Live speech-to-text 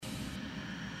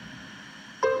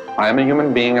I am a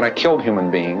human being and I killed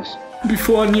human beings.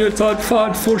 Before I knew it, I'd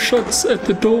fired 4 shots at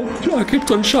the door. I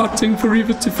kept on shouting for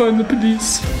Eva to phone the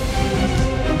police.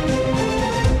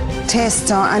 Tests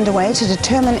are underway to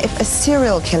determine if a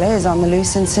serial killer is on the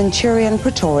loose in Centurion,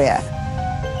 Pretoria.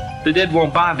 The dead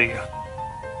won't bother you.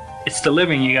 It's the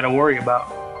living you got to worry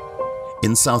about.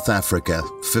 In South Africa,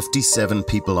 57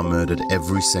 people are murdered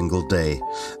every single day.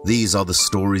 These are the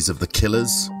stories of the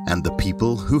killers and the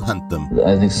people who hunt them.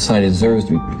 I think society deserves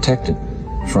to be protected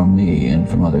from me and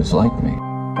from others like me.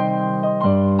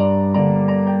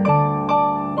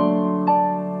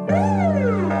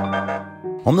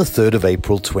 On the 3rd of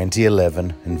April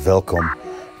 2011, in Welkom,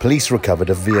 police recovered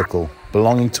a vehicle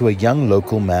belonging to a young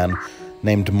local man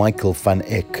named Michael van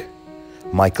Eck.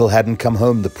 Michael hadn't come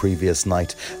home the previous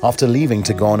night after leaving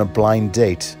to go on a blind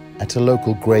date at a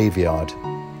local graveyard.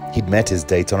 He'd met his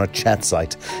date on a chat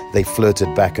site. They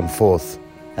flirted back and forth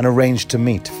and arranged to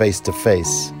meet face to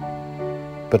face.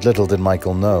 But little did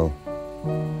Michael know,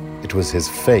 it was his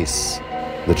face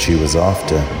that she was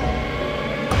after.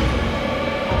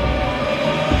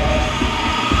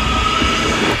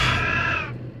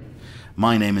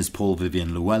 My name is Paul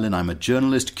Vivian Llewellyn. I'm a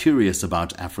journalist curious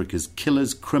about Africa's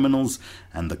killers, criminals,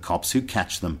 and the cops who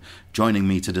catch them. Joining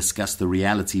me to discuss the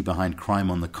reality behind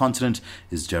crime on the continent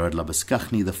is Gerard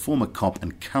Labuschagne, the former cop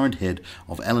and current head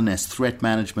of LNS Threat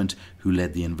Management, who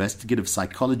led the investigative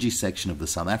psychology section of the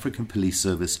South African Police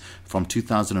Service from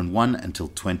 2001 until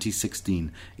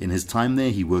 2016. In his time there,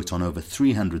 he worked on over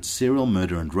 300 serial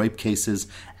murder and rape cases,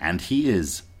 and he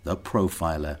is the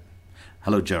profiler.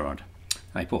 Hello, Gerard.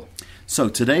 Hi, Paul. So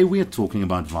today we are talking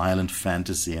about violent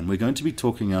fantasy, and we're going to be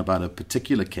talking about a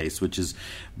particular case which is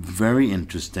very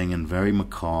interesting and very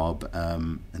macabre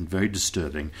and very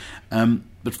disturbing.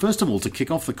 But first of all, to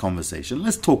kick off the conversation,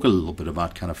 let's talk a little bit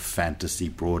about kind of fantasy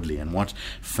broadly and what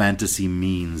fantasy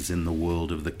means in the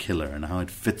world of the killer and how it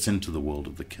fits into the world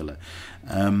of the killer.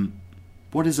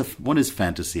 What is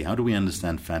fantasy? How do we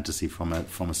understand fantasy from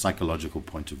a psychological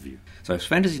point of view? So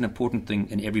fantasy is an important thing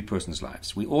in every person's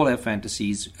lives. We all have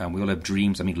fantasies. We all have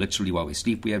dreams. I mean, literally while we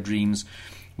sleep, we have dreams.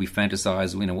 We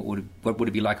fantasize, what would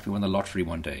it be like if we won the lottery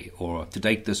one day, or to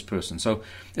date this person. So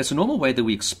it's a normal way that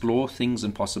we explore things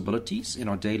and possibilities in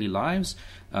our daily lives.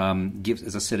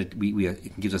 As I said,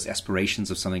 it gives us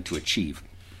aspirations of something to achieve.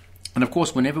 And of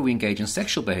course, whenever we engage in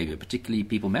sexual behavior, particularly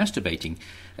people masturbating,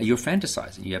 you're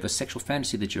fantasizing. You have a sexual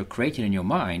fantasy that you're creating in your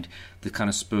mind that kind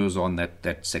of spurs on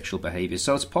that sexual behavior.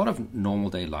 So it's part of normal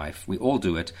day life. We all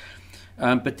do it.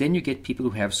 But then you get people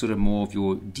who have sort of more of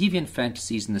your deviant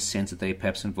fantasies in the sense that they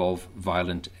perhaps involve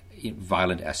violent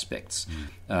aspects,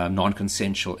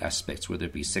 non-consensual aspects, whether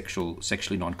it be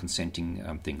sexually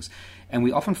non-consenting things. And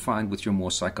we often find with your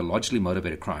more psychologically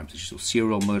motivated crimes, such as your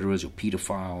serial murderers, your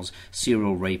pedophiles,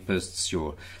 serial rapists,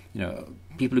 your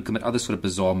people who commit other sort of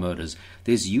bizarre murders,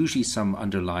 there's usually some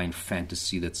underlying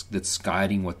fantasy that's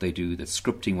guiding what they do, that's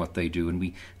scripting what they do.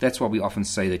 And that's why we often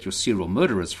say that your serial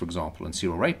murderers, for example, and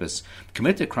serial rapists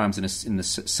commit their crimes in a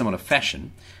similar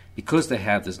fashion, because they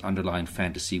have this underlying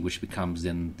fantasy, which becomes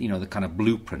then, the kind of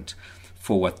blueprint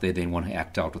for what they then want to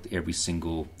act out with every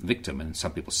single victim. And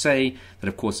some people say that,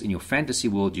 of course, in your fantasy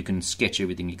world, you can sketch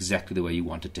everything exactly the way you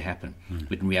want it to happen.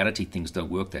 But in reality, things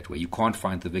don't work that way. You can't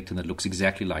find the victim that looks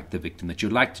exactly like the victim that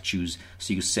you'd like to choose,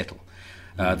 so you settle.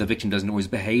 The victim doesn't always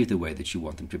behave the way that you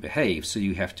want them to behave, so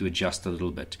you have to adjust a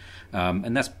little bit.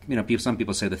 And that's, some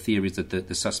people say the theory is that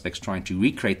the suspect's trying to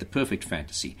recreate the perfect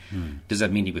fantasy. Does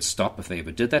that mean he would stop if they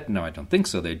ever did that? No, I don't think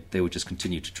so. They would just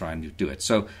continue to try and do it.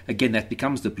 So again, that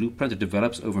becomes the blueprint. It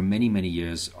develops over many, many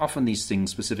years. Often these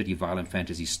things, specifically violent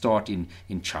fantasies, start in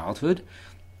childhood.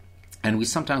 And we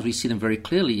sometimes see them very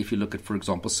clearly if you look at, for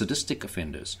example, sadistic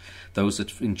offenders, those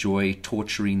that enjoy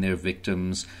torturing their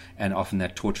victims, and often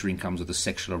that torturing comes with a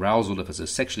sexual arousal if it's a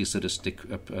sexually sadistic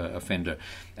offender.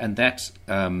 And that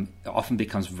often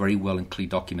becomes very well and clearly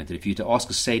documented. If you were to ask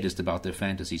a sadist about their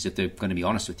fantasies, if they're going to be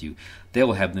honest with you, they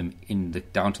will have them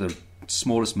down to the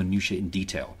smallest minutiae in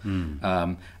detail.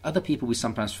 Other people, we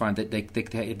sometimes find that they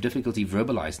have difficulty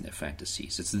verbalizing their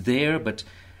fantasies. It's there, but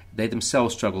they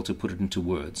themselves struggle to put it into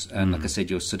words. And like I said,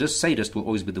 your sadist will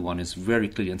always be the one who's very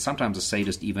clear. And sometimes a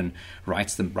sadist even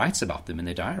writes about them in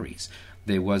their diaries.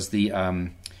 There was the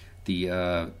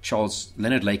Charles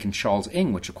Leonard Lake and Charles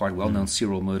Ng, which are quite well-known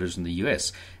serial murderers in the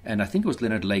U.S. And I think it was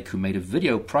Leonard Lake who made a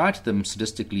video prior to them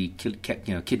sadistically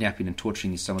kidnapping and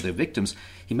torturing some of their victims.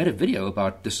 He made a video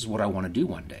about, this is what I want to do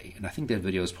one day. And I think that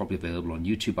video is probably available on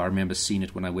YouTube. I remember seeing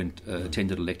it when I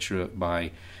attended a lecture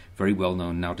by very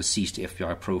well-known, now deceased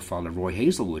FBI profiler Roy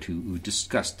Hazelwood, who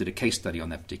did a case study on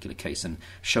that particular case and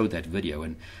showed that video.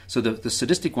 And so the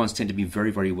sadistic ones tend to be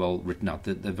very, very well written out.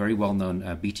 The very well-known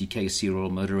BTK serial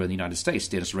murderer in the United States,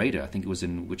 Dennis Rader, I think it was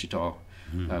in Wichita,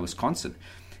 Wisconsin.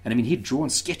 And I mean, he'd drawn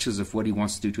sketches of what he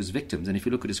wants to do to his victims. And if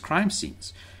you look at his crime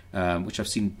scenes, which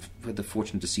I've had the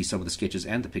fortune to see some of the sketches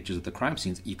and the pictures of the crime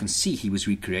scenes, you can see he was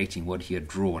recreating what he had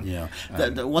drawn. Yeah.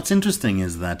 What's interesting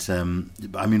is that,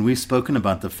 we've spoken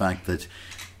about the fact that,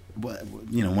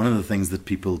 one of the things that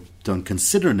people don't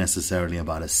consider necessarily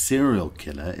about a serial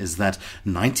killer is that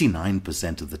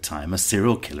 99% of the time a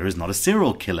serial killer is not a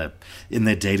serial killer in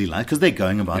their daily life because they're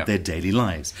going about their daily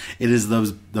lives. It is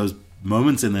those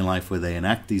moments in their life where they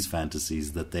enact these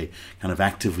fantasies that they kind of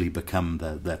actively become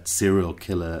that serial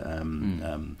killer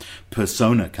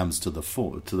persona comes to the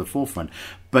forefront.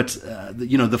 But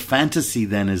the fantasy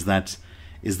then is that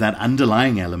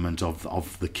underlying element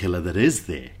of the killer that is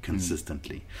there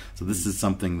consistently. So this is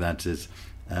something that is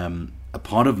a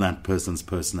part of that person's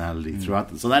personality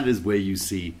throughout. So that is where you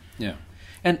see. Yeah.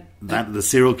 And that the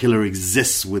serial killer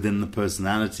exists within the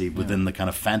personality, within the kind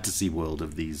of fantasy world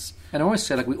of these. And I always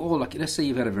say, we all, let's say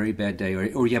you've had a very bad day,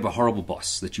 or you have a horrible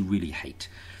boss that you really hate.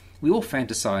 We all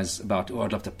fantasize about,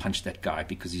 I'd love to punch that guy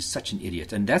because he's such an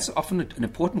idiot. And that's often an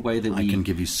important way that I can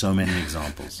give you so many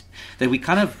examples. That we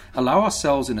kind of allow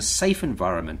ourselves in a safe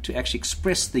environment to actually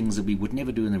express things that we would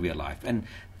never do in the real life, and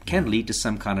can lead to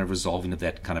some kind of resolving of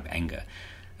that kind of anger.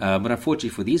 But unfortunately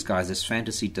for these guys, this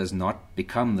fantasy does not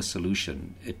become the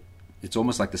solution. It's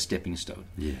almost like the stepping stone.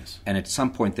 Yes. And at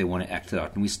some point they want to act it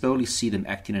out. And we slowly see them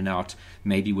acting it out,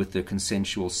 maybe with their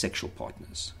consensual sexual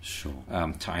partners. Sure.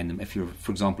 Tying them.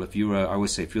 For example, if you're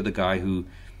the guy who,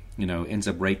 ends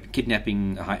up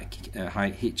kidnapping a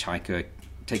hitchhiker,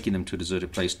 taking them to a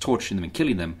deserted place, torturing them and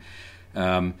killing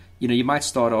them, you might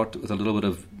start out with a little bit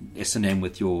of S&M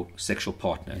with your sexual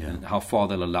partner and how far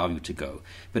they'll allow you to go.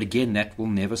 But again, that will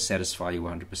never satisfy you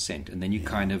 100%. And then you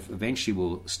kind of eventually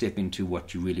will step into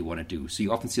what you really want to do. So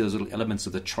you often see those little elements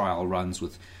of the trial runs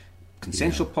with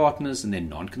consensual partners and then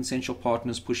non-consensual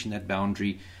partners pushing that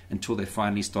boundary until they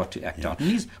finally start to act out. And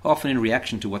these are often in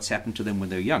reaction to what's happened to them when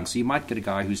they're young. So you might get a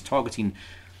guy who's targeting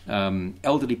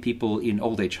elderly people in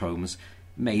old age homes.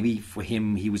 Maybe for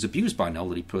him, he was abused by an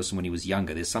elderly person when he was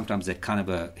younger. There's sometimes that kind of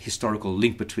a historical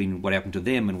link between what happened to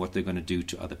them and what they're going to do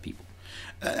to other people.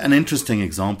 An interesting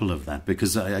example of that,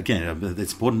 because again,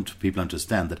 it's important for people to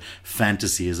understand that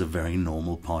fantasy is a very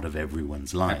normal part of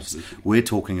everyone's lives. Absolutely. We're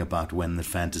talking about when the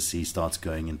fantasy starts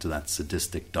going into that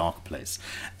sadistic dark place.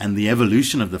 And the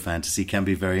evolution of the fantasy can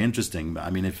be very interesting. I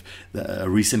mean, if a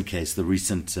recent case,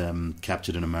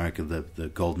 captured in America, the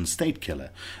Golden State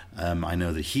Killer, I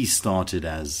know that he started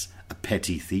as a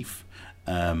petty thief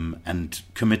and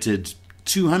committed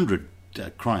 200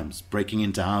 crimes, breaking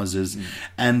into houses,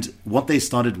 and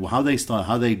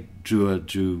how they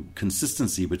drew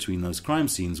consistency between those crime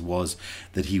scenes was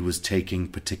that he was taking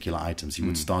particular items.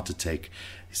 He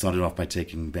started off by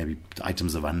taking maybe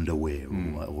items of underwear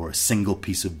or a single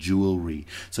piece of jewelry.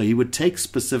 So he would take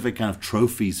specific kind of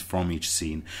trophies from each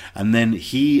scene, and then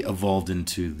he evolved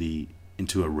into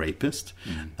a rapist,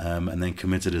 and then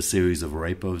committed a series of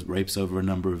rapes over a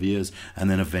number of years, and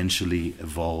then eventually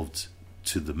evolved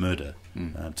to the murder,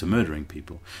 to murdering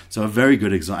people. So a very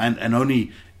good example. And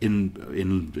only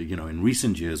in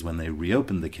recent years, when they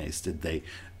reopened the case, did they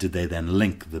then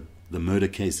link the murder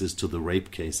cases to the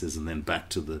rape cases, and then back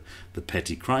to the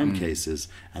petty crime cases.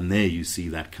 And there you see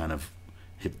that kind of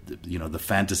the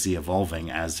fantasy evolving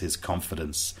as his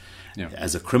confidence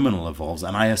as a criminal evolves,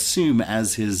 and I assume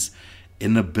as his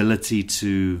inability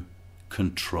to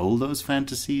control those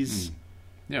fantasies.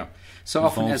 Yeah. So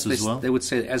often, they would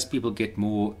say, as people get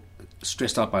more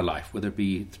stressed out by life, whether it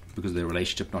be because of their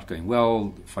relationship not going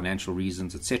well, financial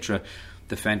reasons, etc.,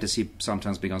 the fantasy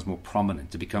sometimes becomes more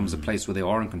prominent. It becomes a place where they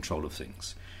are in control of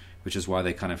things, which is why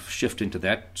they kind of shift into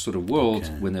that sort of world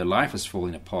when their life is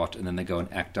falling apart, and then they go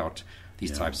and act out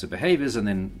these types of behaviors, and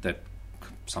then that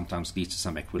sometimes leads to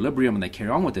some equilibrium, and they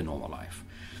carry on with their normal life.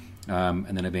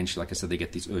 And then eventually, like I said, they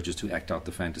get these urges to act out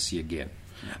the fantasy again.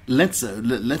 Let's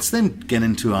then get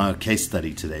into our case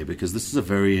study today, because this is a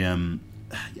very, a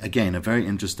very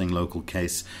interesting local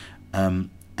case,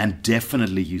 and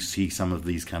definitely you see some of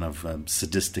these kind of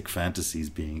sadistic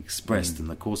fantasies being expressed in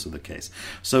the course of the case.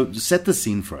 So set the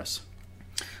scene for us.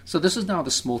 So this is now the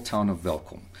small town of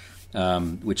Welkom,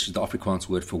 which is the Afrikaans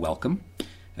word for welcome,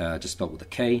 just spelled with a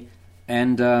K.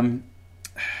 And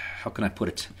how can I put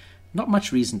it? Not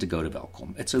much reason to go to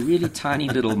Welkom. It's a really tiny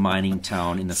little mining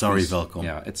town in the Welkom.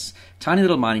 Yeah, it's a tiny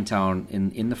little mining town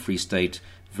in the Free State,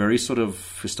 very sort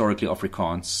of historically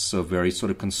Afrikaans, so very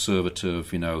sort of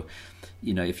conservative,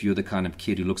 if you're the kind of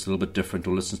kid who looks a little bit different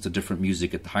or listens to different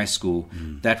music at high school,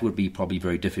 that would be probably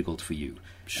very difficult for you.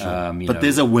 Sure. But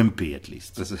there's a wimpy, at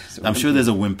least. I'm sure there's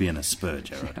a wimpy and a spur,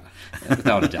 Gerard. Yeah,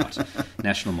 without a doubt.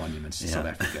 National monuments in South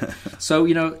Africa. So,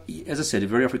 as I said, a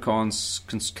very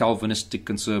Afrikaans, Calvinistic,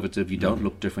 conservative. You don't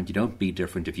look different. You don't be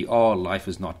different. If you are, life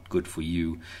is not good for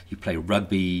you. You play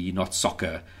rugby, not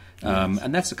soccer.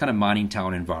 And that's the kind of mining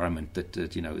town environment that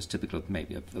is typical of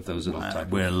maybe of those little type.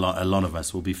 Where a lot of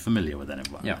us will be familiar with that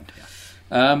environment.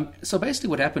 Yeah. So basically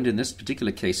what happened in this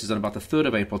particular case is on about the 3rd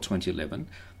of April 2011,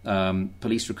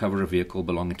 police recovered a vehicle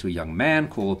belonging to a young man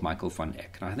called Michael van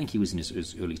Eck. And I think he was in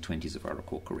his early 20s, if I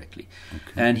recall correctly.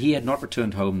 Okay. And he had not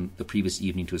returned home the previous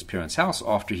evening to his parents' house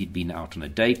after he'd been out on a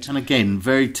date. And again,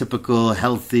 very typical,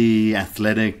 healthy,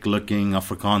 athletic-looking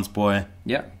Afrikaans boy.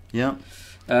 Yeah. Yeah.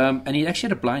 And he actually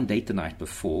had a blind date the night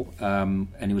before, and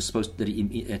he was supposed to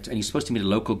meet a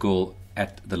local girl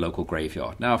at the local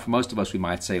graveyard. Now, for most of us, we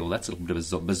might say, well, that's a little bit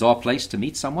of a bizarre place to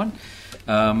meet someone.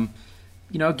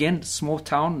 Again, small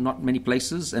town, not many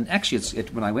places. And actually,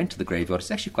 when I went to the graveyard,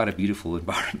 it's actually quite a beautiful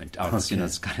environment.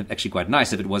 It's kind of actually quite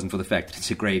nice if it wasn't for the fact that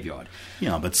it's a graveyard.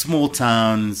 Yeah, but small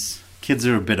towns, kids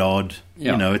are a bit odd.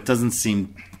 Yeah. It doesn't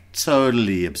seem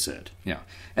totally absurd. Yeah.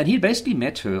 And he basically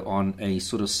met her on a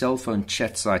sort of cell phone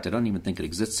chat site. I don't even think it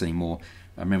exists anymore.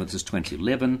 I remember this is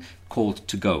 2011, called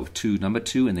To Go, number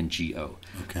 2, and then G-O.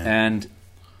 Okay. And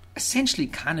essentially,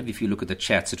 kind of, if you look at the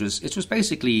chats, it was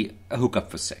basically a hookup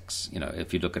for sex,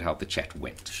 if you look at how the chat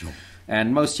went. Sure.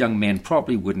 And most young men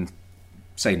probably wouldn't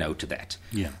say no to that.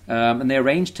 Yeah. And they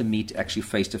arranged to meet actually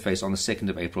face-to-face on the 2nd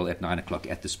of April at 9 o'clock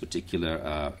at this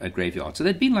particular graveyard. So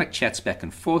there'd been like chats back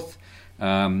and forth.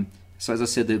 So as I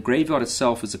said, the graveyard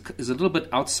itself is a little bit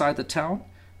outside the town,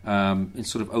 in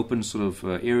sort of open sort of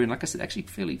area. And like I said, actually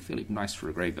fairly nice for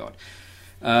a graveyard.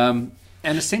 And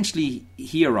essentially,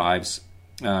 he arrives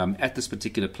at this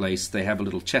particular place. They have a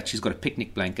little chat. She's got a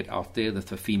picnic blanket out there,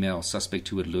 the female suspect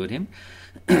who had lured him.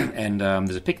 And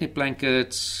there's a picnic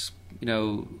blanket,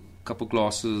 couple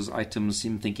glasses, items,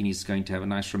 him thinking he's going to have a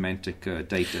nice romantic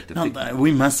date at the picnic.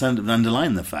 We must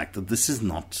underline the fact that this is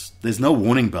there's no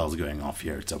warning bells going off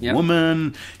here. It's a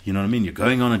woman, you know what I mean? You're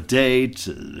going on a date.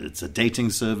 It's a dating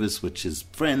service, which is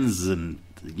friends and,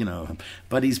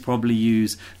 buddies probably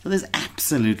use. So there's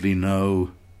absolutely no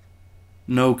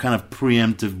kind of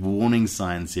preemptive warning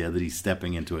signs here that he's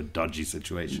stepping into a dodgy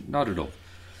situation. Not at all.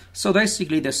 So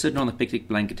basically, they're sitting on the picnic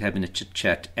blanket having a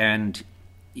chit-chat, and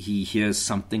he hears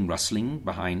something rustling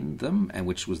behind them, and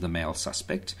which was the male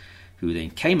suspect, who then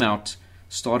came out,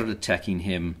 started attacking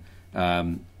him,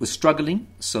 was struggling.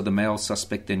 So the male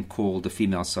suspect then called the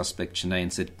female suspect, Shanae,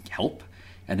 and said, help.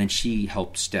 And then she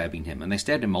helped stabbing him. And they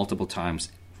stabbed him multiple times,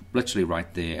 literally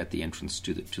right there at the entrance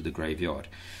to the graveyard.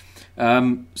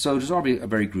 So it was already a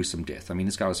very gruesome death. I mean,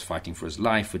 this guy was fighting for his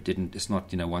life. It's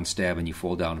not, one stab and you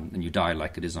fall down and you die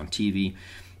like it is on TV.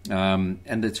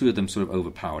 And the two of them sort of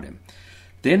overpowered him.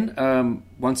 Then,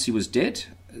 once he was dead,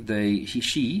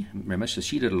 she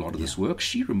did a lot of this work.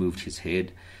 She removed his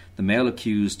head. The male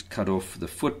accused cut off the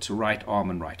foot, right arm,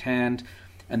 and right hand,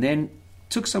 and then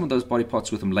took some of those body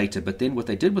parts with them later. But then what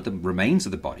they did with the remains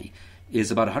of the body is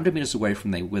about 100 meters away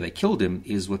from where they killed him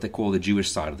is what they call the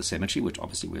Jewish side of the cemetery, which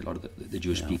obviously where a lot of the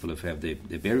Jewish people have their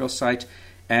burial site.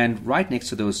 And right next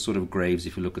to those sort of graves,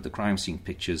 if you look at the crime scene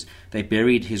pictures, they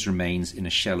buried his remains in a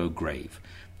shallow grave.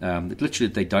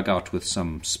 Literally, they dug out with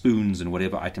some spoons and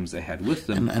whatever items they had with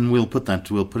them. And we'll put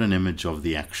an image of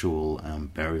the actual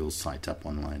burial site up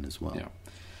online as well. Yeah.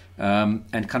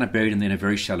 And kind of buried him in a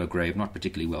very shallow grave, not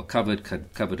particularly well covered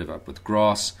it up with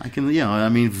grass.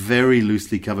 Very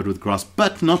loosely covered with grass,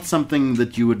 but not something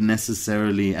that you would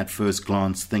necessarily at first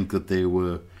glance think that there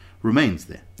were remains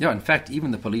there. Yeah, in fact,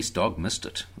 even the police dog missed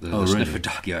it. The sniffer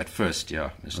dog, at first,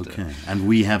 missed it. Okay, and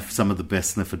we have some of the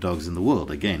best sniffer dogs in the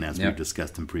world, again, as we've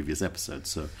discussed in previous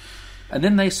episodes. So, and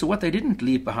then what they didn't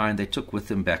leave behind, they took with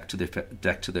them back to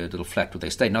their little flat where they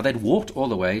stayed. Now, they'd walked all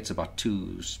the way. It's about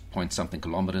 2-point-something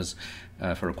kilometers,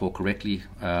 if I recall correctly.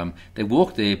 They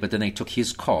walked there, but then they took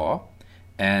his car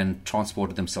and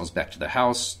transported themselves back to the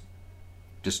house.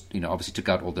 Just, obviously took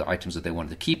out all the items that they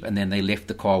wanted to keep, and then they left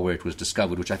the car where it was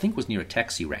discovered, which I think was near a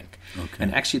taxi rank. Okay.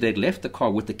 And actually, they'd left the car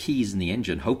with the keys in the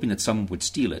engine, hoping that someone would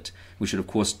steal it, which would, of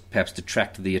course, perhaps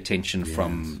detract the attention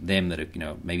from them that,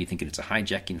 maybe thinking it's a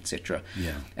hijacking, etc.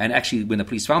 Yeah. And actually, when the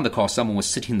police found the car, someone was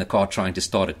sitting in the car trying to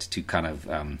start it to kind of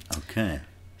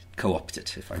co-opt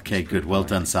it. Good. Well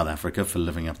done, South Africa, for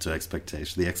living up to the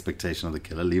expectation of the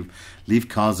killer. Leave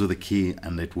cars with a key,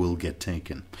 and it will get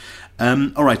taken.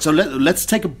 All right, so let's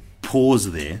take a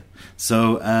pause there.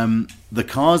 So the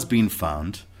car's been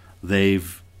found.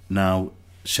 They've now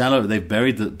they've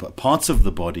buried the parts of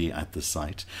the body at the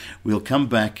site. We'll come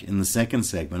back in the second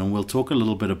segment and we'll talk a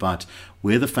little bit about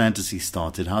where the fantasy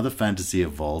started, how the fantasy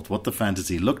evolved, what the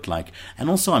fantasy looked like, and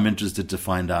also I'm interested to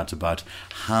find out about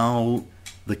how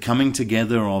the coming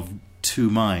together of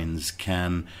two minds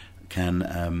can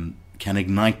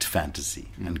ignite fantasy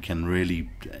and can really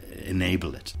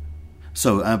enable it.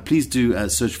 So please do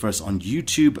search for us on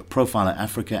YouTube, Profiler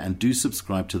Africa, and do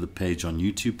subscribe to the page on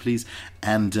YouTube, please.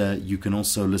 And you can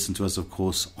also listen to us, of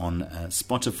course, on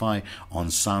Spotify, on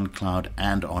SoundCloud,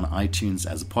 and on iTunes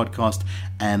as a podcast.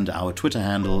 And our Twitter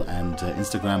handle and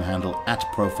Instagram handle at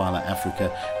Profiler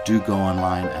Africa. Do go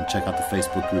online and check out the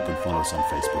Facebook group and follow us on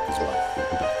Facebook as well. We'll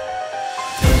be back.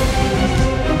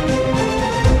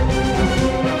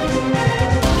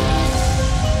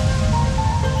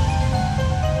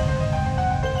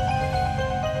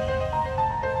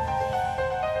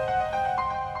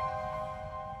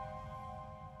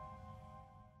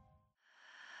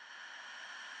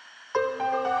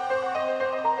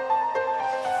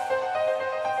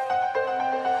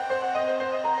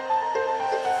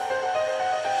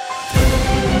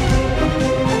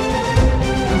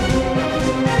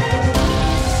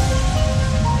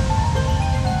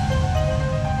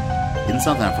 In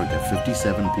South Africa,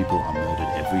 57 people are murdered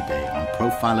every day. On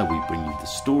Profiler, we bring you the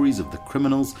stories of the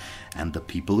criminals and the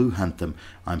people who hunt them.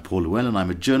 I'm Paul Llewellyn. I'm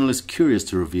a journalist curious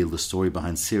to reveal the story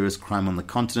behind serious crime on the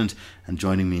continent. And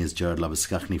joining me is Jared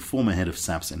Labuschagne, former head of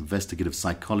SAP's investigative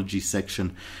psychology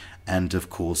section, and of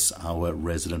course our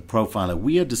resident profiler.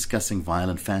 We are discussing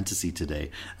violent fantasy today,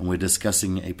 and we're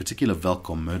discussing a particular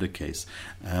Welkom murder case.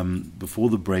 Before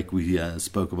the break, we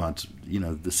spoke about,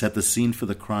 set the scene for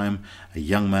the crime. A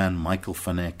young man, Michael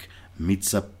van Eck,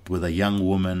 meets up with a young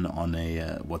woman on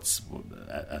a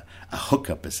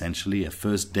hookup, essentially, a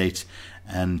first date,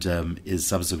 and is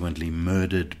subsequently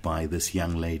murdered by this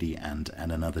young lady and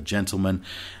another gentleman.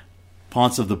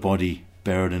 Parts of the body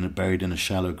buried in a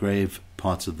shallow grave,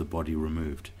 parts of the body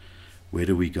removed. Where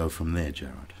do we go from there,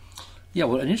 Gerard? Yeah,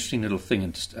 well, an interesting little thing,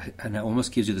 and it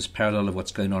almost gives you this parallel of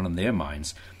what's going on in their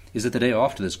minds, is that the day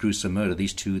after this gruesome murder, the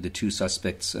two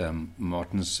suspects,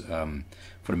 Martins van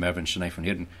Merwe and Sinead van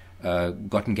Heerden,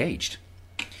 got engaged.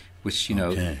 Which,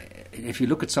 if you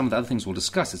look at some of the other things we'll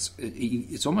discuss,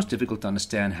 it's almost difficult to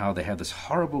understand how they have this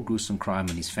horrible, gruesome crime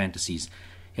and these fantasies,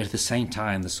 yet at the same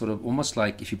time, the sort of almost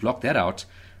like, if you block that out,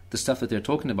 the stuff that they're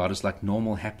talking about is like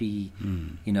normal, happy,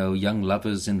 young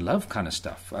lovers in love kind of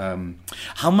stuff.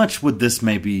 How much would this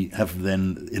maybe have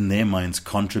then, in their minds,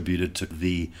 contributed to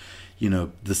the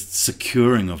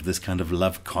securing of this kind of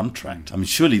love contract? I mean,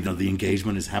 surely the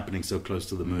engagement is happening so close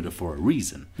to the murder for a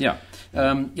reason. Yeah.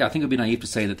 I think it would be naive to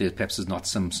say that there perhaps is not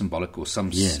some symbolic or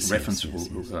some reference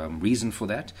or reason for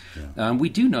that. Yeah. We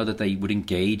do know that they would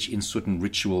engage in certain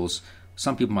rituals.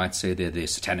 Some people might say they're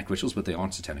satanic rituals, but they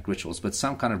aren't satanic rituals. But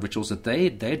some kind of rituals that they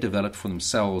developed for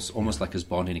themselves, almost like as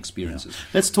bonding experiences. Yeah.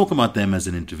 Let's talk about them as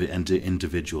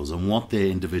individuals and what their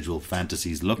individual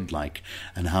fantasies looked like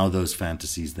and how those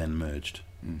fantasies then merged.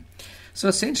 So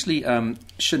essentially,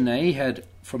 Sinead had,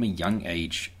 from a young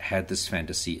age, had this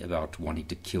fantasy about wanting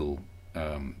to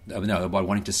about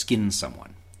wanting to skin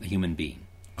someone, a human being.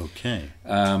 Okay.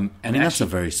 And that's a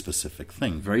very specific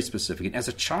thing. Very specific. And as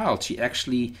a child, she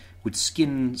actually would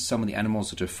skin some of the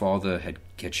animals that her father had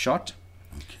shot.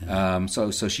 Okay.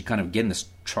 So she kind of, again, this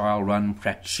trial run,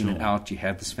 practicing it out. You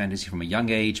have this fantasy from a young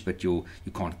age, but you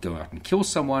can't go out and kill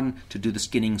someone to do the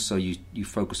skinning, so you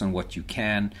focus on what you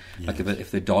can. Yes. Like if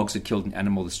the dogs had killed an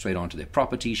animal that's straight onto their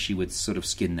property, she would sort of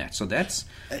skin that. So that's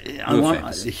I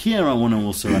want to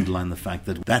also underline the fact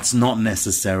that that's not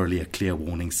necessarily a clear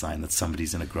warning sign that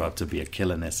somebody's going to grow up to be a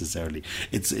killer necessarily.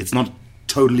 It's not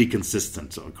totally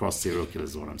consistent across serial killers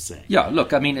is what I'm saying. Yeah,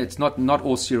 look, I mean, it's not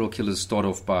all serial killers start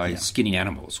off by skinning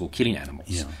animals or killing animals.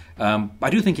 Yeah. I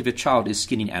do think if your child is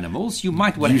skinning animals, you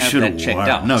might want to have that checked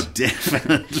out. No,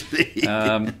 definitely. So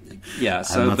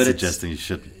I'm not suggesting you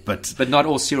should. But not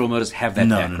all serial murders have that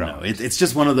background. No. It's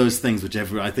just one of those things which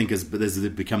I think there's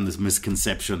become this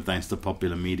misconception thanks to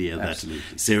popular media that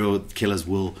serial killers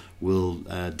will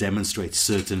demonstrate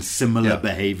certain similar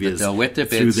behaviors they'll wet their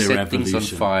beds, through their set evolution.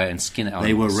 Things on fire and skin animals.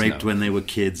 They were raped when they were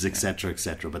kids, etc.,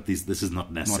 etc. But this is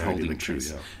not necessarily the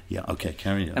case. Yeah, okay,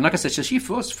 carry on. And like I said, so she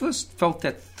first felt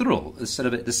that thrill,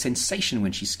 sort of the sensation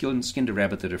when she skinned a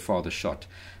rabbit that her father shot.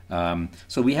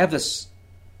 So we have this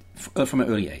from an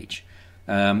early age.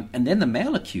 And then the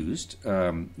male accused,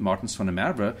 Martins van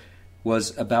Merwe,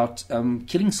 was about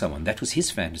killing someone. That was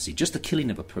his fantasy, just the killing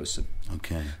of a person.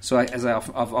 Okay. So as I've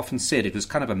often said, it was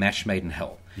kind of a match made in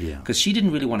hell. Yeah. Because she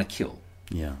didn't really want to kill.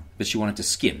 Yeah. But she wanted to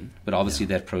skin, but obviously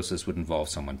that process would involve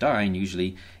someone dying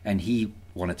usually, and he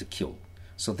wanted to kill.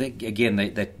 So the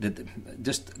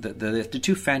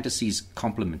two fantasies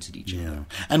complemented each other.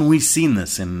 And we've seen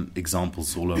this in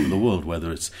examples all over the world,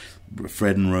 whether it's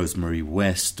Fred and Rosemary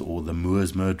West or the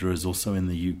Moors murderers, also in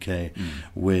the UK,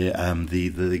 where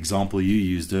the example you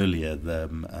used earlier,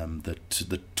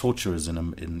 the torturers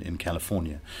in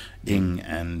California, Ing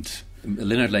and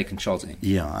Leonard Lake and Charles Ing.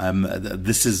 Yeah,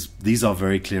 these are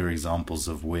very clear examples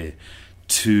of where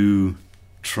two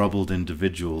troubled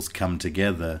individuals come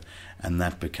together, and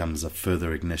that becomes a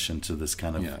further ignition to this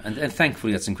kind of... Yeah, and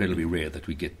thankfully that's incredibly rare that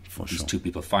we get these two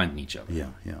people finding each other.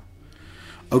 Yeah.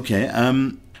 Okay,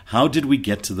 how did we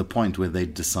get to the point where they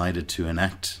decided to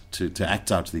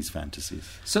act out these fantasies?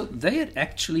 So they had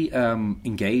actually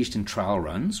engaged in trial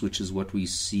runs, which is what we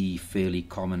see fairly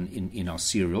common in our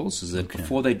serials, is that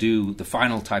before they do the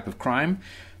final type of crime,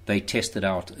 they test it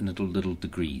out in little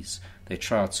degrees. They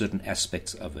try out certain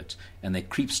aspects of it, and they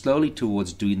creep slowly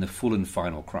towards doing the full and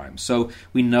final crime. So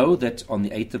we know that on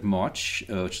the 8th of March,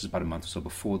 which is about a month or so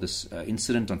before this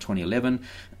incident on 2011,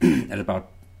 at about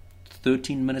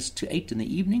 13 minutes to 8 in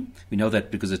the evening, we know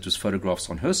that because it was photographs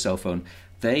on her cell phone,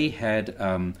 they had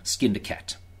skinned a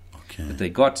cat. Okay. But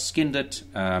they skinned it,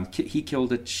 he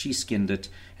killed it, she skinned it,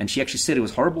 and she actually said it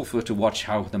was horrible for her to watch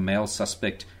how the male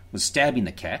suspect was stabbing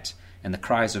the cat, and the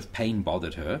cries of pain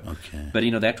bothered her. Okay. But,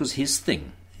 that was his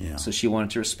thing. Yeah. So she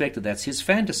wanted to respect that that's his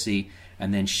fantasy,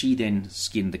 and then she then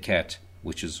skinned the cat,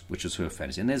 which is her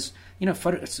fantasy. And there's,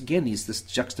 it's again, this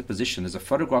juxtaposition. There's a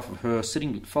photograph of her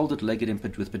sitting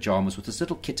folded-legged with pajamas with this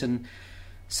little kitten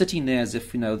sitting there as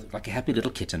if, like a happy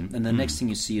little kitten. And the next thing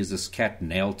you see is this cat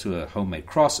nailed to a homemade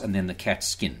cross, and then the cat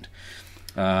skinned.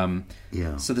 So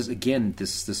there's again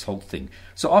this whole thing.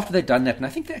 So after they'd done that, and I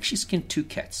think they actually skinned 2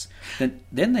 cats,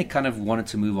 then they kind of wanted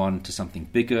to move on to something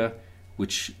bigger,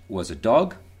 which was a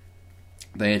dog.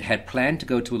 They had planned to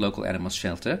go to a local animal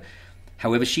shelter.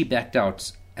 However, she backed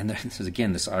out, and this is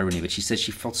again this irony, but she said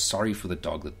she felt sorry for the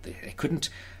dog, that they couldn't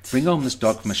bring home this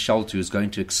dog from a shelter who's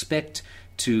going to expect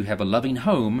to have a loving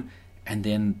home, and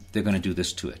then they're going to do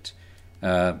this to it.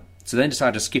 So they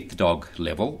decided to skip the dog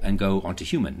level and go onto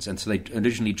humans. And so they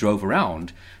originally drove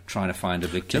around trying to find a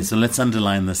victim. Okay, so let's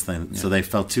underline this thing. Yeah. So they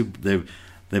felt they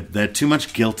had too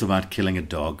much guilt about killing a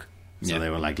dog. So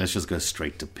they were like, let's just go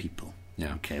straight to people.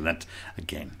 Yeah. Okay, that,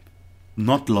 again,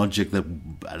 not logic that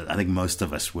I think most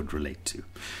of us would relate to.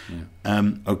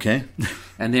 Yeah. Okay.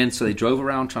 And then so they drove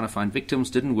around trying to find victims,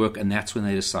 didn't work, and that's when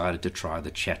they decided to try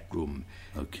the chat room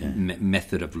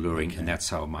method of luring, and that's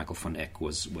how Michael van Eck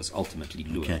was ultimately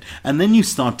lured. Okay. And then you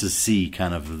start to see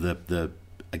kind of the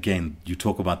again, you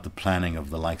talk about the planning of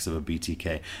the likes of a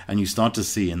BTK, and you start to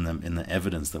see in the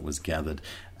evidence that was gathered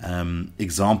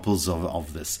examples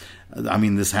of this. I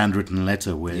mean, this handwritten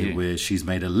letter where she's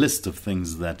made a list of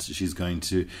things that she's going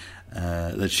to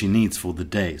that she needs for the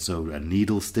day. So a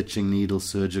needle, stitching needle,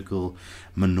 surgical,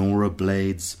 menorah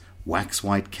blades, wax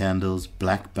white candles,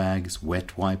 black bags,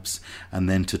 wet wipes, and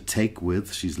then to take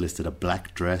with, she's listed a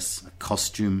black dress, a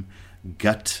costume,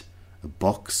 gut, a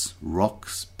box,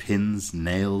 rocks, pins,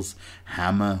 nails,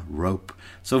 hammer, rope.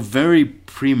 So very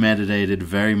premeditated,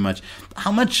 very much.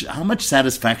 How much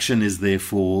satisfaction is there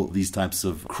for these types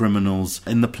of criminals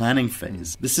in the planning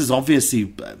phase? This is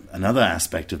obviously another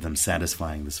aspect of them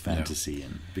satisfying this fantasy,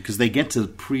 and because they get to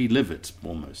pre-live it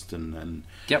almost. And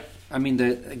Yep. I mean,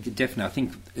 definitely. I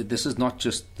think this is not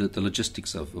just the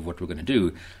logistics of what we're going to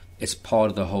do. It's part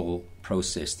of the whole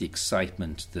process, the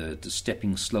excitement, the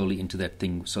stepping slowly into that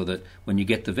thing, so that when you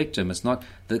get the victim, it's not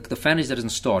the fantasy that doesn't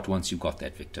start once you've got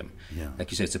that victim. Yeah.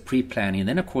 Like you said, it's a pre-planning, and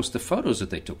then of course the photos that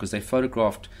they took, because they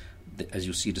photographed, as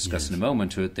you'll see discussed in a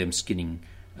moment, them skinning.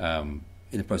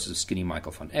 In the process of skinning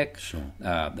Michael van Eck, sure.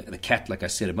 The cat, like I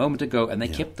said a moment ago, and they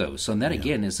kept those. So, and that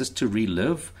again, is this to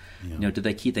relive? Yeah. Did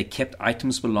they keep? They kept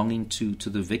items belonging to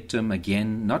the victim,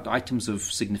 again, not items of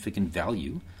significant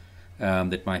value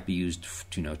that might be used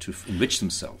to enrich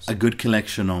themselves. A good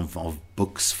collection of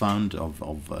books found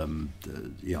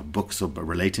books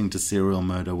relating to serial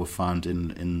murder were found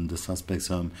in the suspect's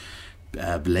home.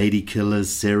 Lady Killers,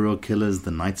 Serial Killers,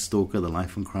 The Night Stalker, The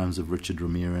Life and Crimes of Richard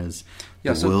Ramirez,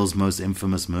 the world's most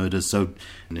infamous murders. So,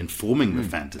 informing the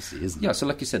fantasy, isn't it? Yeah, so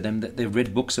like you said, they've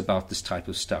read books about this type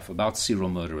of stuff, about serial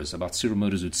murderers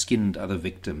who'd skinned other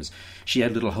victims. She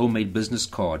had a little homemade business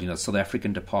card, South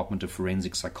African Department of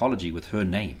Forensic Psychology with her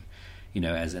name.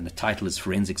 And the title is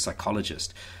Forensic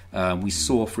Psychologist. We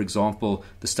saw, for example,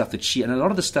 the stuff that and a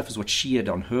lot of the stuff is what she had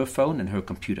on her phone and her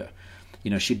computer.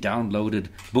 She downloaded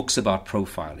books about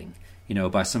profiling.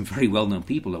 by some very well-known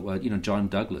people. John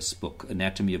Douglas' book,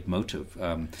 Anatomy of Motive,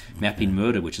 Mapping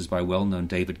Murder, which is by well-known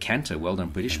David Cantor, well-known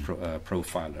British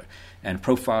profiler, and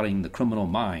profiling the criminal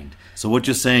mind. So what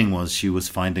you're saying was she was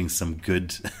finding some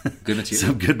good material.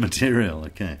 Some good material,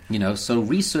 okay. So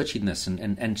researching this,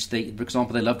 and they, for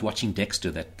example, they loved watching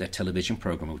Dexter, that television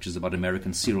program, which is about an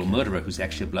American serial murderer who's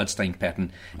actually a bloodstain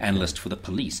pattern analyst for the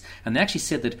police. And they actually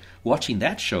said that watching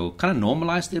that show kind of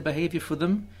normalized their behavior for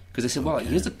them. Because they said, well,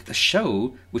 here's a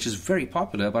show which is very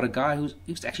popular about a guy who's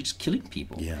actually just killing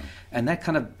people. Yeah. And that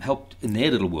kind of helped, in their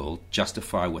little world,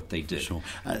 justify what they did. Sure.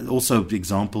 Also,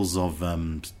 examples of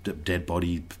dead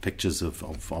body pictures of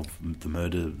the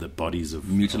murder, the bodies of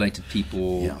mutilated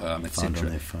people, etc. Found on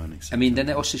their phone, etc. I mean,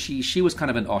 then also she was kind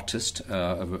of an artist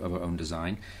of her own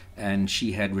design. And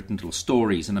she had written little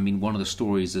stories. And I mean, one of the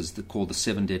stories is called The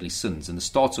Seven Deadly Sins. And it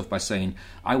starts off by saying,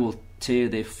 I will tear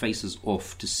their faces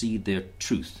off to see their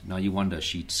truth. Now you wonder,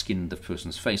 she skinned the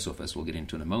person's face off, as we'll get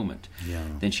into in a moment. Yeah.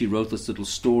 Then she wrote this little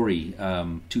story,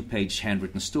 2-page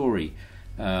handwritten story.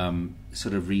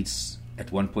 Sort of reads,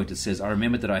 at one point it says, I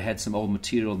remember that I had some old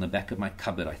material in the back of my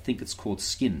cupboard. I think it's called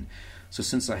skin. So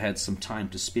since I had some time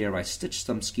to spare, I stitched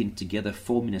some skin together,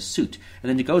 forming a suit. And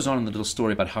then it goes on in the little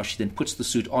story about how she then puts the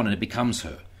suit on and it becomes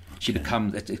her. She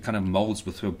becomes, it kind of molds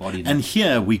with her body. And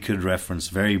here we could reference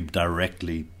very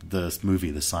directly the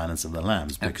movie The Silence of the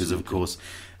Lambs, because of course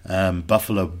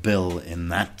Buffalo Bill in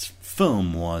that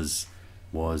film was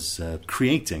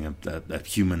creating a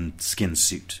human skin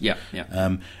suit. Yeah.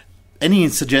 Any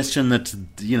suggestion that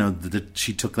that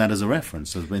she took that as a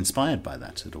reference, or inspired by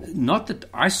that at all? Not that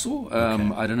I saw.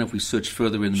 I don't know if we searched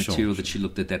further in the material that she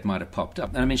looked at, that might have popped up.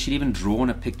 And I mean, she'd even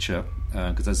drawn a picture,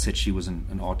 because as I said, she was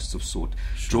an artist of sort.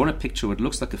 Drawn a picture where it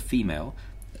looks like a female,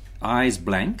 eyes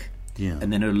blank,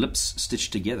 and then her lips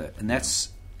stitched together. And that's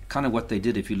kind of what they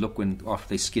did. If you look after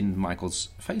they skinned Michael's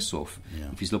face off,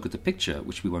 if you look at the picture,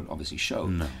 which we won't obviously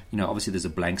show, obviously there's a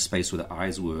blank space where the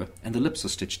eyes were, and the lips are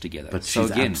stitched together. But so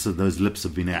again, those lips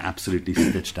have been absolutely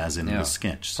stitched as in the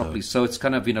sketch. So it's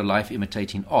kind of life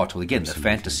imitating art, or again the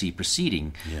fantasy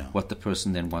preceding what the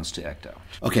person then wants to act out.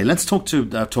 Okay, let's talk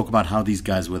about how these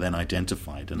guys were then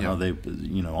identified, and how they,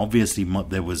 obviously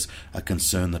there was a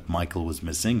concern that Michael was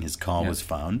missing. His car was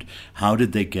found. How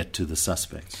did they get to the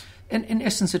suspects? In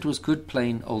essence, it was good,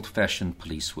 plain, old-fashioned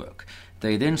police work.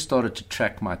 They then started to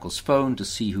track Michael's phone to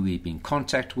see who he'd been in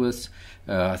contact with.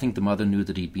 I think the mother knew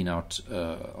that he'd been out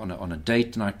on a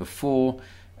date the night before.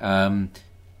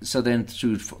 So then,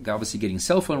 through obviously getting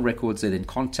cell phone records, they then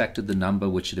contacted the number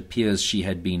which it appears who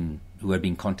had been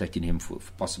contacting him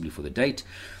possibly for the date.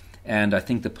 And I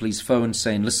think the police phoned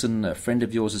saying, listen, a friend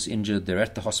of yours is injured. They're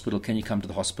at the hospital. Can you come to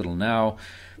the hospital now?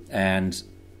 And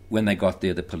when they got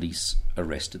there, the police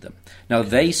arrested them. Now,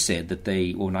 they said that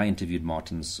when I interviewed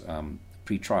Martin's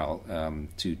pre-trial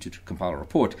to compile a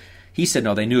report, he said,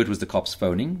 no, they knew it was the cops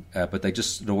phoning, but they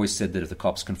just always said that if the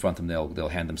cops confront them, they'll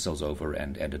hand themselves over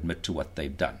and admit to what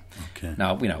they've done. Okay.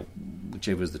 Now,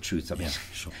 whichever is the truth.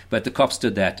 Sure. But the cops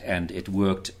did that, and it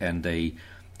worked, and they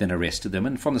then arrested them.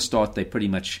 And from the start, they pretty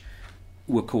much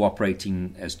were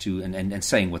cooperating as to and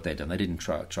saying what they'd done. They didn't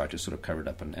try to sort of cover it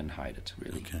up and hide it,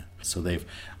 really. Okay. So they've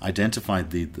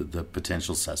identified the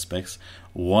potential suspects.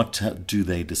 What do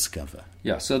they discover?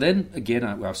 Yeah, so then, again,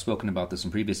 I've spoken about this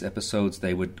in previous episodes.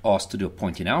 They were asked to do a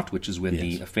pointing out, which is when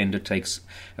the offender takes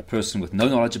a person with no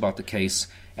knowledge about the case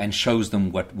and shows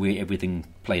them where everything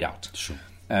played out. Sure.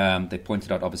 They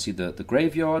pointed out, obviously, the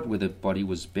graveyard where the body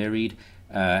was buried.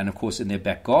 And, of course, in their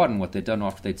back garden, what they'd done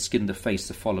after they'd skinned the face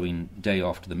the following day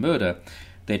after the murder,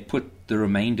 they'd put the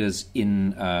remainders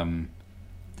buried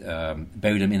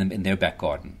them in their back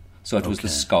garden. So it was the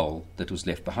skull that was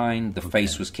left behind. The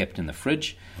face was kept in the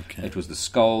fridge. Okay. It was the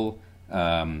skull,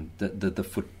 the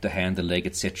foot, the hand, the leg,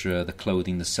 etc., the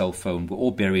clothing, the cell phone were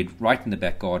all buried right in the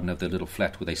back garden of the little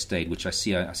flat where they stayed, which I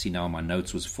see now in my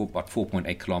notes was about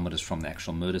 4.8 kilometers from the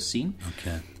actual murder scene.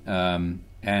 Okay.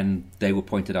 And they were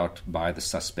pointed out by the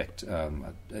suspect,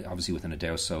 obviously within a day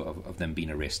or so of them being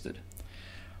arrested.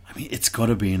 I mean, it's got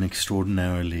to be an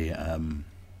extraordinarily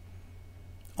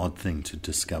odd thing to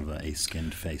discover a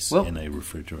skinned face in a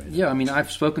refrigerator. Yeah, I mean,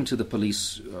 I've spoken to the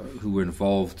police who were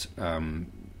involved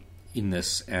in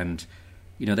this, and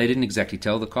they didn't exactly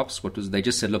tell the cops what was. They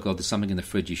just said, "Look, there's something in the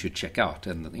fridge you should check out."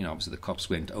 And obviously the cops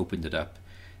went, opened it up,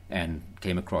 and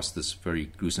came across this very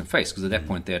gruesome face. Because at that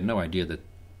point they had no idea that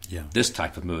this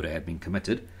type of murder had been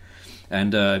committed.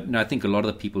 And I think a lot of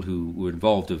the people who were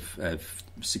involved have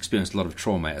experienced a lot of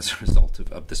trauma as a result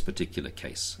of this particular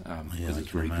case, because it's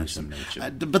very gruesome nature.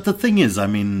 But the thing is, I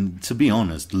mean, to be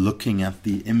honest, looking at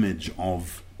the image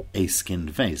of a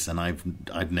skinned face, and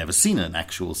I've never seen an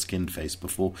actual skinned face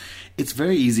before. It's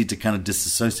very easy to kind of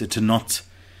disassociate, to not.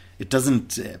 It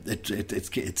doesn't.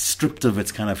 It's stripped of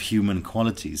its kind of human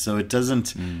quality, so it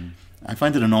doesn't. I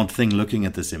find it an odd thing looking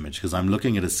at this image, because I'm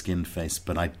looking at a skinned face,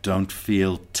 but I don't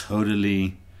feel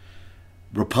totally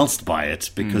repulsed by it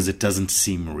because it doesn't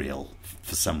seem real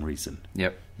for some reason.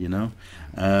 Yep. You know?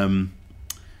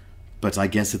 But I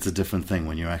guess it's a different thing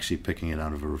when you're actually picking it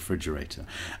out of a refrigerator.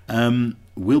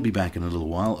 We'll be back in a little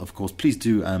while. Of course, please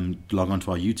do log on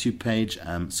to our YouTube page,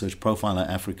 search Profiler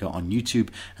Africa on YouTube,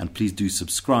 and please do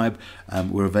subscribe.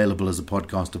 We're available as a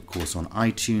podcast, of course, on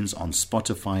iTunes, on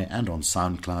Spotify, and on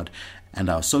SoundCloud. And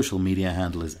our social media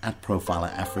handle is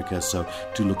 @Profiler Africa, so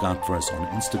do look out for us on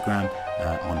Instagram,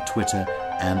 on Twitter,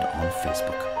 and on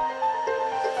Facebook.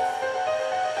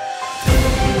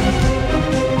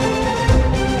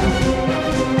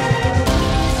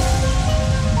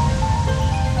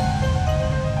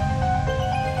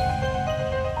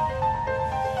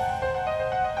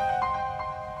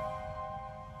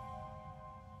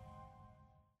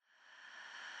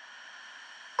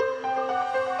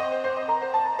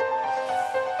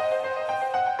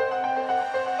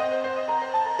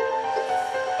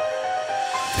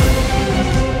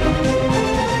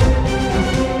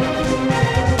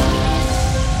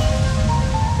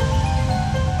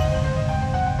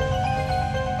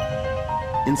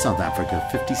 In South Africa,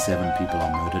 57 people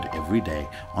are murdered every day.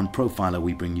 On Profiler,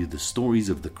 we bring you the stories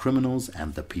of the criminals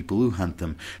and the people who hunt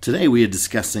them. Today we are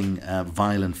discussing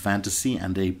violent fantasy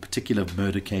and a particular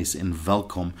murder case in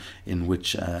Welkom, in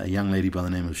which a young lady by the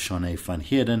name of Shanae van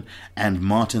Heerden and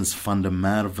Martins van der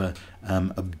Merwe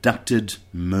abducted,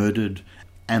 murdered,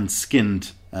 and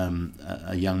skinned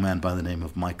a young man by the name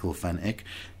of Michael van Eck.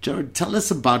 Jared, tell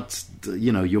us about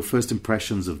your first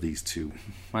impressions of these two.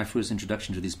 My first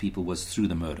introduction to these people was through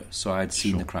the murder. So I had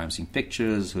seen the crime scene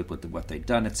pictures, heard what they'd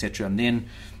done, etc. And then,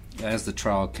 as the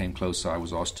trial came closer, I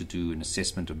was asked to do an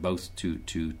assessment of both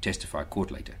to testify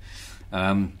court later.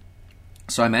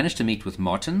 So I managed to meet with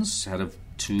Martins, had a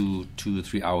 2 or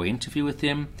 3 hour interview with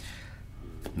him.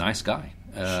 Nice guy.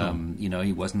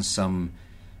 He wasn't some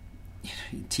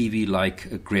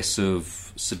TV-like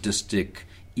aggressive, sadistic,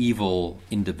 evil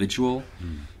individual.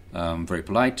 Very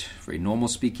polite, very normal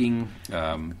speaking.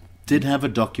 Did have a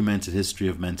documented history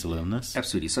of mental illness.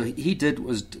 Absolutely. So he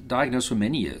was diagnosed for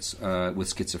many years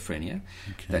with schizophrenia.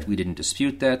 Okay. That we didn't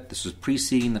dispute that. This was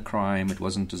preceding the crime. It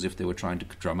wasn't as if they were trying to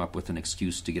drum up with an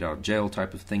excuse to get out of jail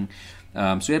type of thing.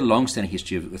 So he had a long-standing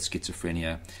history with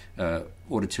schizophrenia,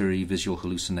 auditory, visual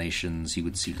hallucinations. He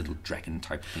would see little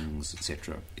dragon-type things,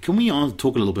 etc. Can we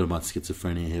talk a little bit about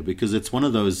schizophrenia here? Because it's one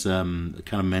of those kind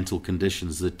of mental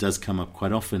conditions that does come up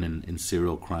quite often in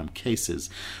serial crime cases.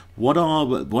 What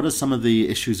are some of the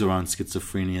issues around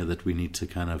schizophrenia that we need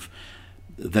to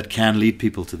that can lead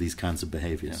people to these kinds of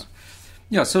behaviors?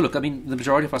 Yeah, so look, I mean, the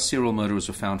majority of our serial murderers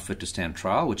were found fit to stand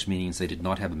trial, which means they did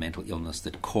not have a mental illness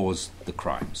that caused the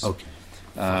crimes. Okay.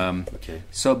 Okay.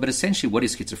 So, but essentially, what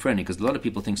is schizophrenia? Because a lot of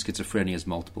people think schizophrenia is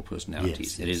multiple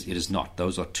personalities. Yes. It is not.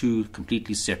 Those are two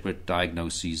completely separate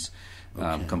diagnoses.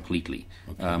 Completely.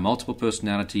 Okay. Multiple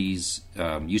personalities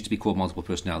used to be called multiple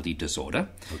personality disorder,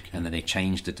 and then they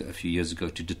changed it a few years ago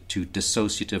to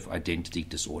dissociative identity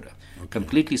disorder.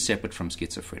 Completely separate from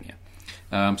schizophrenia.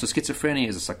 So schizophrenia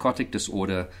is a psychotic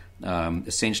disorder.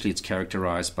 Essentially, it's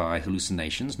characterized by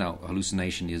hallucinations. Now, a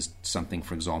hallucination is something,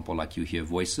 for example, like you hear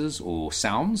voices or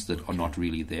sounds that are not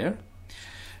really there,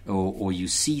 or you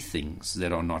see things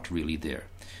that are not really there.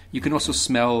 You can also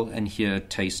smell and hear,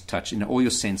 taste, touch, all your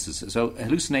senses. So a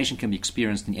hallucination can be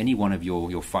experienced in any one of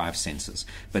your 5 senses.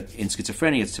 But in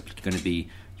schizophrenia, it's typically going to be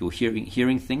you're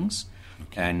hearing things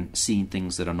and seeing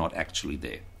things that are not actually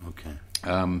there. Okay.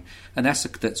 And that's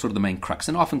sort of the main crux.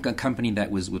 And often accompanying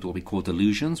that with what we call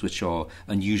delusions, which are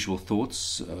unusual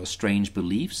thoughts, strange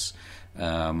beliefs,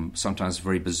 sometimes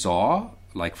very bizarre.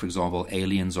 Like, for example,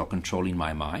 aliens are controlling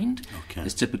my mind. Okay.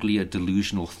 It's typically a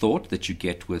delusional thought that you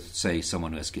get with, say,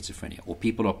 someone who has schizophrenia. Or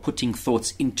people are putting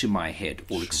thoughts into my head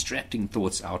or extracting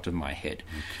thoughts out of my head.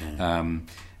 Okay.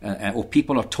 Or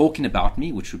people are talking about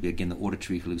me, which would be, again, the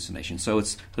auditory hallucination. So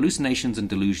it's hallucinations and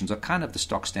delusions are kind of the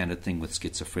stock standard thing with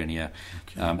schizophrenia.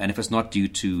 Okay. And if it's not due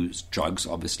to drugs,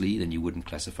 obviously, then you wouldn't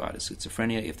classify it as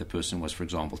schizophrenia. If the person was, for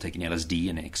example, taking LSD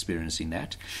and experiencing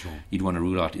that, you'd want to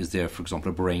rule out, is there, for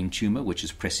example, a brain tumor, which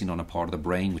is pressing on a part of the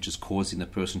brain, which is causing the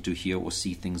person to hear or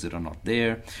see things that are not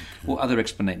there, or other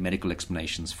medical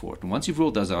explanations for it. And once you've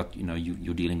ruled those out,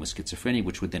 you're dealing with schizophrenia,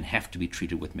 which would then have to be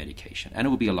treated with medication. And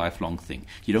it will be a lifelong thing.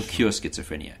 You don't cure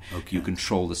schizophrenia. Okay. You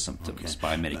control the symptoms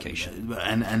by medication.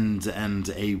 And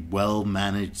a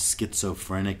well-managed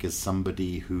schizophrenic is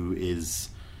somebody who is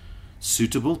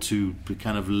suitable to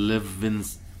kind of live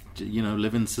amongst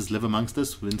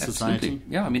us in society? Absolutely.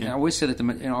 Yeah, I mean, I always say that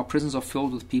our prisons are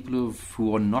filled with people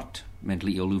who are not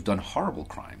mentally ill, who've done horrible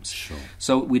crimes. Sure.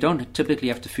 So we don't typically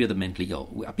have to fear the mentally ill.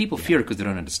 People fear it because they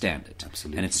don't understand it.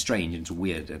 Absolutely. And it's strange and it's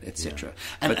weird, etc.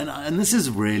 Yeah. And this is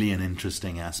really an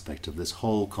interesting aspect of this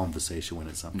whole conversation when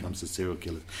it comes to serial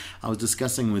killers. I was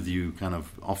discussing with you kind of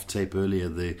off tape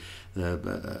earlier,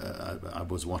 I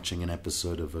was watching an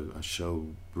episode of a show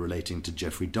relating to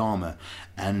Jeffrey Dahmer,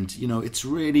 and it's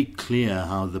really clear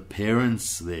how the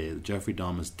parents there, Jeffrey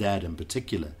Dahmer's dad in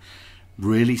particular,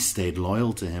 really stayed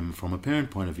loyal to him from a parent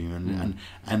point of view,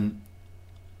 and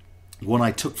what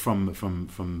I took from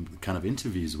kind of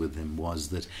interviews with him was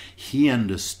that he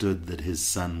understood that his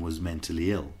son was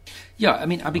mentally ill. Yeah, I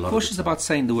mean, I'd be cautious about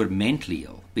saying the word mentally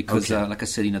ill because, like I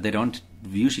said, they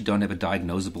usually don't have a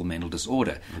diagnosable mental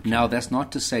disorder. Okay. Now, that's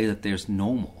not to say that there's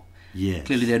normal. Yes.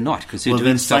 Clearly they're not. Because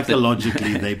then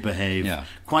psychologically they behave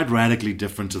quite radically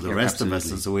different to the rest of us,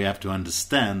 and so we have to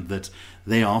understand that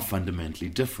they are fundamentally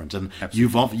different. And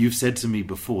you've said to me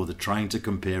before that trying to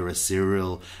compare a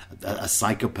psychopath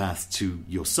to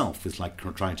yourself is like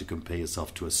trying to compare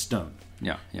yourself to a stone.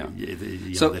 Yeah.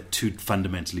 So they're two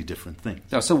fundamentally different things.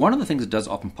 Yeah, so one of the things that does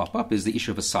often pop up is the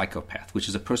issue of a psychopath, which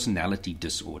is a personality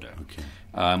disorder,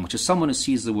 which is someone who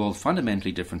sees the world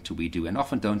fundamentally different to we do, and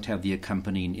often don't have the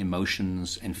accompanying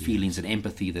emotions and feelings and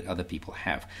empathy that other people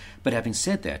have. But having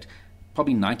said that,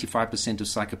 probably 95% of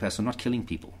psychopaths are not killing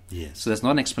people. Yes. So that's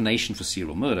not an explanation for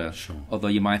serial murder, although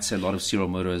you might say a lot of serial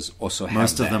murderers also have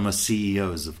Most of them are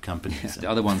CEOs of companies. Yeah, the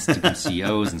other ones become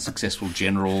CEOs and successful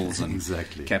generals and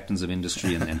exactly. captains of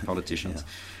industry and politicians.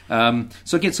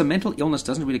 So mental illness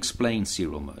doesn't really explain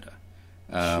serial murder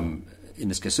in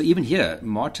this case. So even here,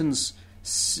 Martin's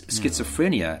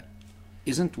schizophrenia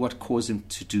isn't what caused him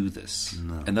to do this.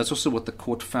 No. And that's also what the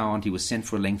court found. He was sent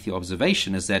for a lengthy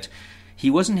observation, is that he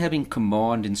wasn't having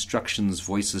command instructions,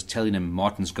 voices telling him,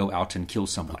 Martins, go out and kill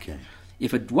someone. Okay.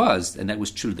 If it was, and that was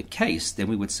truly the case, then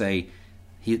we would say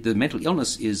the mental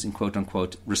illness is, in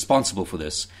quote-unquote, responsible for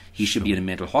this. He should be in a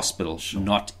mental hospital,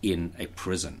 not in a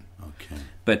prison. Okay.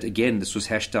 But again, this was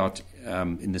hashed out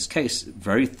in this case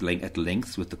very at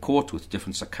length with the court, with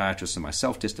different psychiatrists and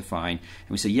myself testifying. And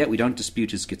we say, we don't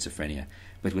dispute his schizophrenia,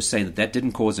 but we're saying that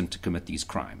didn't cause him to commit these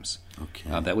crimes.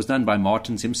 Okay. That was done by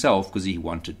Martins himself because he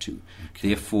wanted to. Okay.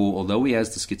 Therefore, although he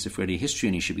has the schizophrenia history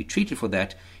and he should be treated for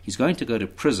that, he's going to go to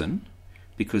prison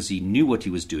because he knew what he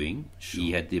was doing.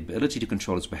 He had the ability to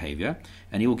control his behavior,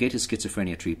 and he will get his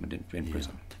schizophrenia treatment in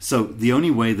prison. So the only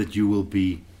way that you will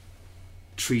be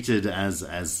treated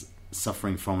as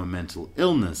suffering from a mental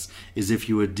illness is if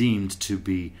you are deemed to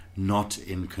be not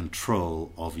in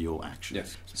control of your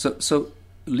actions. Yes. So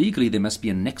legally there must be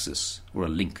a nexus or a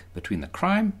link between the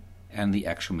crime and the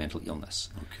actual mental illness.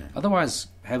 Okay. Otherwise,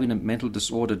 having a mental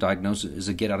disorder diagnosis is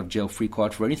a get-out-of-jail-free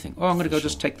card for anything. I'm going to go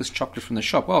just take this chocolate from the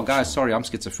shop. Oh, guys, sorry, I'm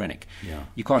schizophrenic. Yeah.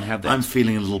 You can't have that. I'm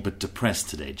feeling a little bit depressed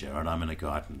today, Jared. I'm going to go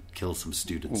out and kill some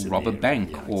students. Or rob a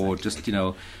bank, or just,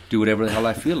 do whatever the hell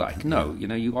I feel like. No,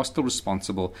 you are still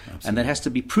responsible. Absolutely. And that has to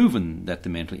be proven that the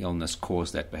mental illness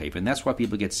caused that behavior. And that's why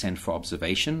people get sent for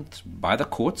observation by the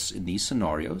courts in these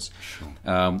scenarios. Sure.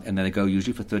 And then they go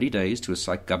usually for 30 days to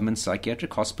a government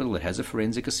psychiatric hospital that has a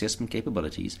forensic assessment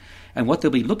capabilities. And what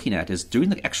they'll be looking at is, during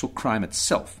the actual crime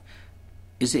itself,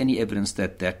 is there any evidence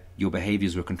that your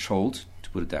behaviors were controlled, to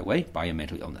put it that way, by your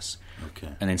mental illness? Okay.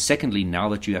 And then secondly, now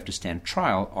that you have to stand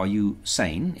trial, are you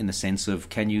sane in the sense of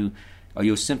are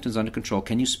your symptoms under control?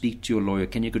 Can you speak to your lawyer?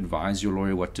 Can you advise your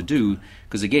lawyer what to do?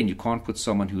 Because again, you can't put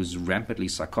someone who's rampantly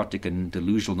psychotic and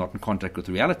delusional, not in contact with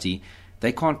reality.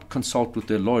 They can't consult with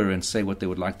their lawyer and say what they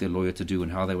would like their lawyer to do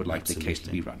and how they would like their case to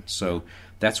be run. So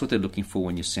that's what they're looking for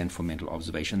when you send for mental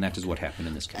observation. That is what happened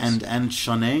in this case. And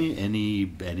Shanae,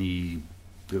 any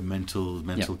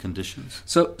mental conditions?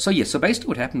 So basically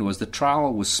what happened was the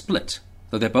trial was split.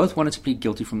 So they both wanted to plead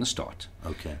guilty from the start.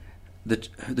 Okay.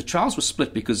 The trials were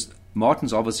split because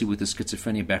Martin's, obviously with his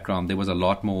schizophrenia background, there was a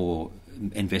lot more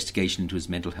investigation into his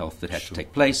mental health that had to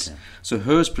take place. Okay. So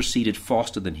hers proceeded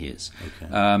faster than his.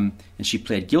 Okay. And she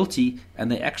pled guilty,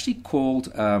 and they actually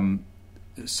called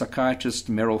psychiatrist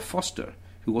Merrill Foster,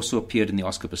 who also appeared in the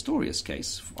Oscar Pistorius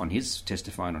case,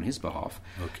 testifying on his behalf,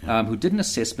 who did an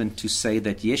assessment to say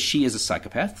that, yes, she is a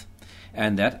psychopath,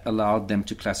 and that allowed them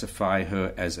to classify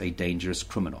her as a dangerous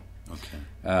criminal. Okay.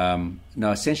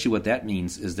 Now, essentially what that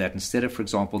means is that instead of, for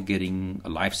example, getting a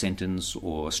life sentence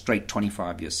or a straight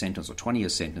 25-year sentence or 20-year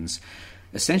sentence,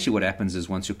 essentially what happens is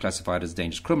once you're classified as a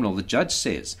dangerous criminal, the judge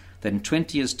says that in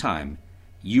 20 years' time,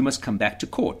 you must come back to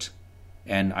court,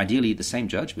 and ideally the same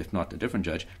judge, if not a different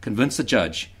judge, convince the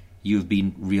judge you've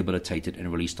been rehabilitated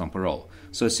and released on parole.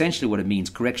 So essentially what it means,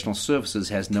 correctional services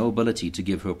has no ability to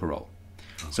give her parole.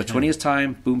 Okay. So 20 years'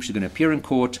 time, boom, she's going to appear in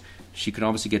court. She can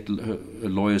obviously get her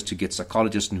lawyers to get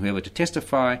psychologists and whoever to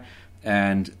testify,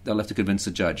 and they'll have to convince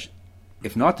the judge.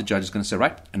 If not, the judge is going to say,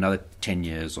 right, another 10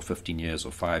 years or 15 years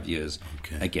or 5 years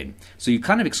again. So you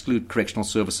kind of exclude correctional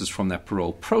services from that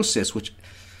parole process, which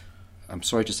I'm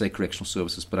sorry to say correctional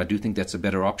services, but I do think that's a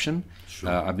better option. Sure.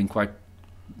 I've been quite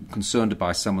concerned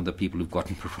by some of the people who've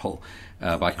gotten parole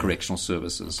by correctional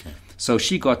services. Okay. So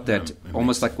she got that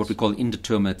almost like what we call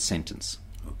indeterminate sentence.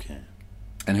 Okay.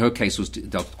 And her case was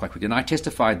dealt with quite quickly. And I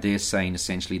testified there saying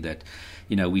essentially that,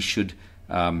 we should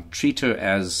treat her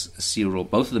as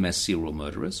both of them as serial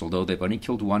murderers, although they've only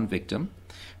killed one victim.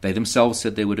 They themselves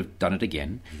said they would have done it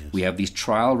again. Yes. We have these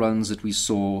trial runs that we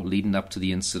saw leading up to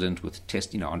the incident with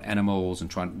testing on animals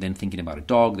and then thinking about a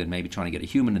dog, then maybe trying to get a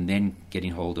human, and then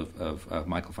getting hold of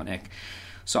Michael van Eck.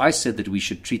 So I said that we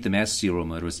should treat them as serial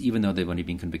murderers, even though they've only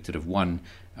been convicted of one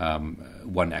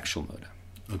actual murder.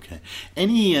 Okay.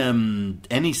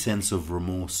 Any sense of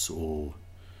remorse or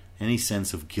any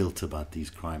sense of guilt about these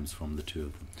crimes from the two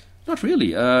of them? Not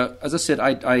really. As I said,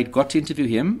 I got to interview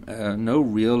him. No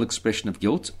real expression of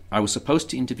guilt. I was supposed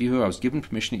to interview her. I was given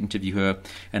permission to interview her.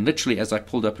 And literally, as I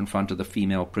pulled up in front of the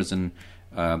female prison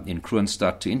in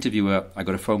Kroonstad to interview her, I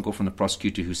got a phone call from the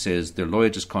prosecutor who says their lawyer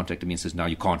just contacted me and says, "Now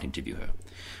you can't interview her."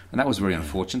 And that was very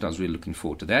unfortunate. I was really looking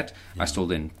forward to that. Yeah. I still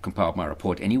then compiled my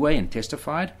report anyway and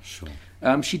testified. Sure.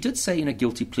 She did say in a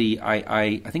guilty plea,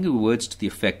 I think there were words to the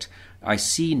effect, "I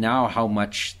see now how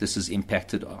much this has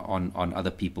impacted on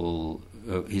other people,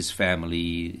 his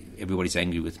family, everybody's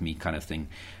angry with me," kind of thing.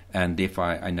 And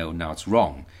therefore I know now it's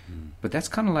wrong. But that's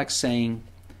kind of like saying,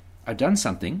 I've done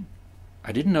something,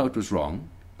 I didn't know it was wrong,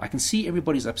 I can see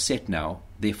everybody's upset now,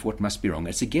 therefore it must be wrong.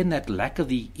 It's again that lack of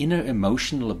the inner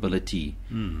emotional ability,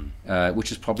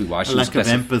 which is probably why she was lack of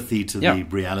empathy to the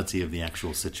reality of the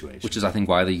actual situation. Which is, I think,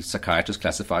 why the psychiatrist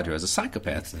classified her as a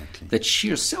psychopath. Exactly. That she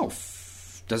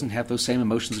herself doesn't have those same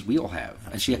emotions that we all have.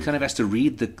 Absolutely. And she kind of has to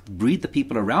read the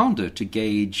people around her to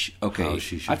gauge, okay,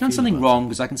 I've done something wrong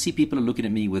because I can see people are looking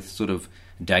at me with sort of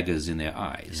daggers in their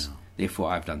eyes. Yeah.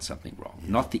 Therefore, I've done something wrong.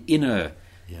 Yeah. Not the inner,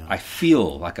 I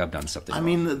feel like I've done something wrong. I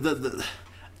mean,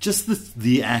 just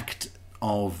the act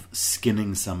of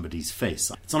skinning somebody's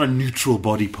face. It's not a neutral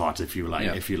body part, if you like.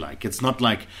 Yeah. It's not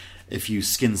like if you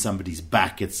skin somebody's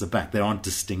back, it's the back. There aren't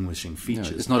distinguishing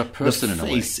features. No, it's not a person in a way.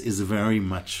 The face is very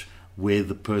much where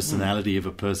the personality of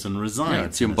a person resides. Yeah,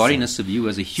 it's the embodiness of you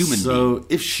as a human being. So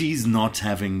if she's not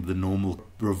having the normal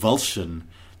revulsion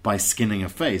by skinning a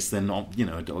face, then,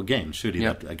 again, surely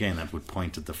that would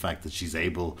point at the fact that she's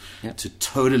able to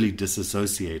totally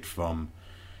disassociate from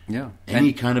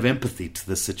any kind of empathy to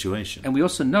the situation. And we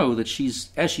also know that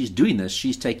as she's doing this,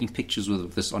 she's taking pictures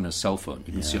with this on her cell phone.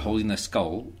 You can see her holding the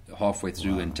skull halfway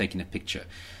through and taking a picture.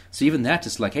 So even that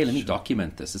is like, hey, let me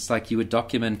document this. It's like you would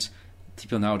document...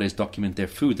 People nowadays document their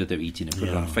food that they're eating and put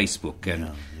it on Facebook.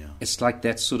 And it's like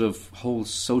that sort of whole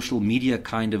social media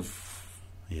kind of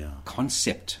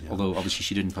concept, although obviously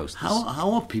she didn't post this.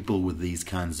 How are people with these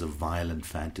kinds of violent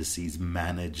fantasies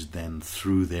managed then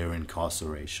through their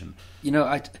incarceration?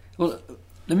 Let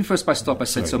me first start by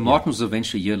saying, Martin was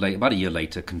eventually about a year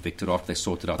later convicted after they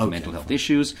sorted out the mental health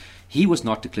issues. He was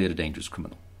not declared a dangerous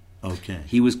criminal. Okay.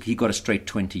 He got a straight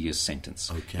 20-year sentence.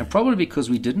 Okay. And probably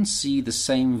because we didn't see the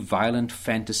same violent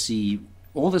fantasy,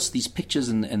 all these pictures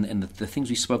and the things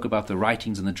we spoke about, the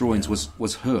writings and the drawings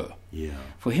was her. Yeah.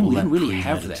 For him, we didn't really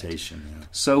have that. Yeah.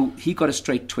 So he got a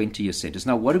straight 20-year sentence.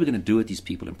 Now, what are we going to do with these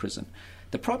people in prison?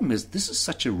 The problem is this is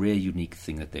such a rare, unique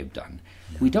thing that they've done.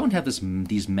 Yeah. We don't have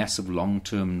these massive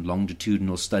long-term,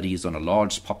 longitudinal studies on a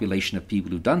large population of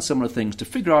people who've done similar things to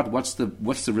figure out what's the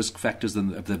risk factors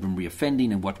if they've been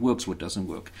reoffending and what works, what doesn't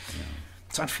work. Yeah.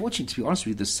 So unfortunately, to be honest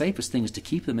with you, the safest thing is to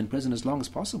keep them in prison as long as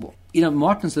possible.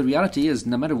 Martin's, the reality is,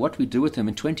 no matter what we do with him,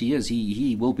 in 20 years,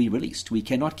 he will be released. We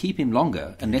cannot keep him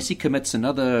longer unless he commits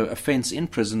another offense in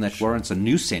prison that warrants a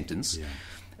new sentence. Yeah.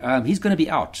 He's going to be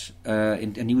out,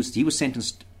 and he was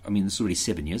sentenced. I mean, this is already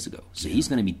 7 years ago, so he's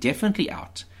going to be definitely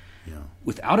out,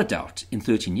 without a doubt, in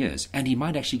 13 years, and he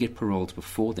might actually get paroled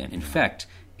before then. In fact,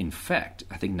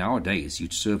 I think nowadays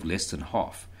you'd serve less than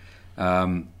half.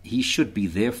 He should be,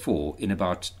 therefore, in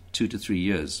about 2 to 3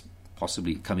 years,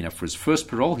 possibly coming up for his first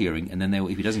parole hearing, and then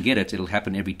if he doesn't get it, it'll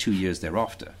happen every 2 years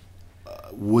thereafter.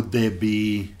 Would there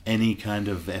be any kind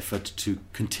of effort to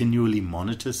continually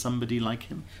monitor somebody like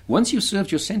him? Once you've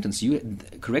served your sentence,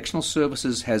 correctional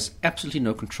services has absolutely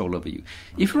no control over you.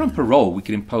 Okay. If you're on parole, we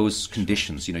can impose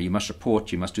conditions. You must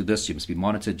report, you must do this, you must be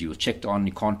monitored, you're checked on,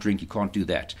 you can't drink, you can't do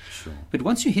that. Sure. But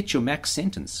once you hit your max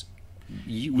sentence,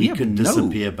 we have can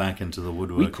disappear back into the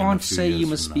woodwork. We can't say you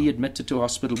must be admitted to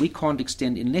hospital. We can't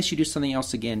extend unless you do something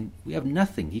else again. We have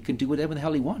nothing. He can do whatever the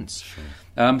hell he wants.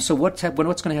 Sure. So what's going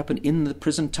to happen in the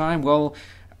prison time? Well,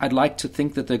 I'd like to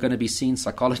think that they're going to be seen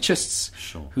psychologists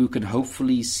who can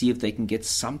hopefully see if they can get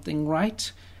something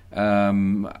right. I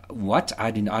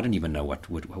don't even know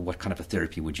what kind of a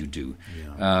therapy would you do.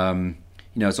 Yeah.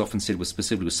 It's often said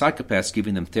specifically with psychopaths,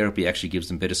 giving them therapy actually gives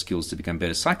them better skills to become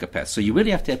better psychopaths. So you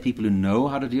really have to have people who know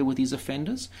how to deal with these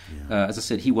offenders. Yeah. As I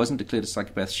said, he wasn't declared a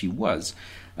psychopath, she was.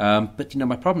 But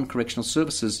my problem in correctional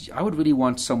services, I would really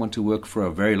want someone to work for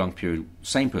a very long period,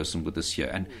 same person with this here.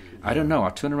 And I don't know,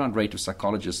 our turnaround rate of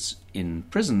psychologists in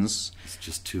prisons... It's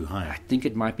just too high. I think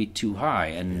it might be too high.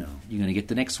 And you're going to get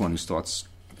the next one who starts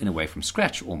in a way from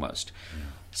scratch almost. Yeah.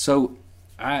 So...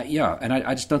 and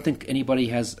I just don't think anybody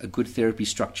has a good therapy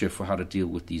structure for how to deal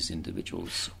with these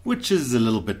individuals. Which is a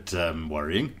little bit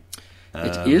worrying.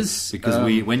 It is. Because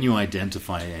when you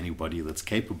identify anybody that's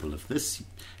capable of this,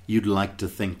 you'd like to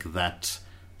think that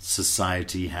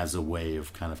society has a way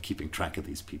of kind of keeping track of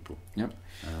these people. Yep.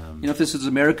 If this was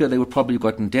America, they would probably have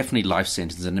gotten definitely life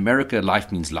sentences. In America,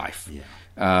 life means life.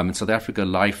 Yeah. In South Africa,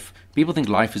 life... People think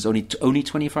life is only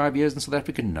 25 years in South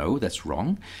Africa. No, that's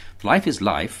wrong. Life is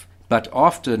life. But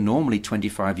after normally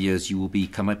 25 years, you will be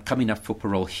coming up for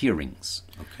parole hearings.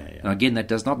 Okay. Yeah. Now, again, that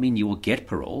does not mean you will get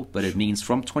parole, but it means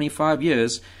from 25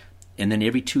 years, and then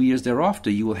every 2 years thereafter,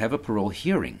 you will have a parole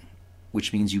hearing,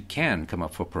 which means you can come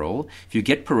up for parole. If you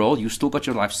get parole, you still got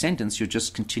your life sentence. You're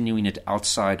just continuing it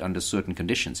outside under certain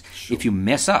conditions. Sure. If you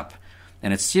mess up,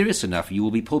 and it's serious enough, you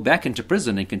will be pulled back into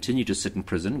prison and continue to sit in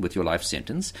prison with your life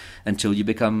sentence until you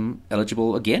become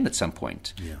eligible again at some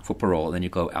point for parole, and then you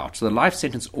go out. So the life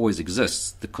sentence always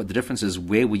exists. The difference is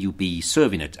where will you be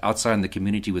serving it, outside in the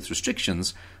community with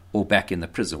restrictions or back in the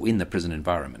prison, or in the prison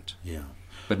environment. Yeah.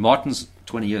 But Martin's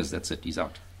 20 years, that's it, he's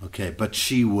out. Okay, but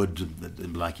she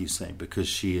would, like you say, because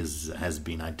she has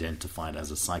been identified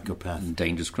as a psychopath,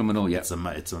 dangerous criminal. Yeah, it's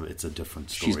a different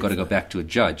story. She's got to go back to a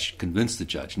judge, convince the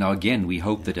judge. Now, again, we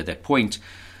hope that at that point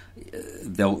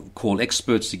they'll call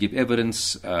experts to give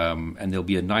evidence, and there'll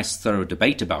be a nice, thorough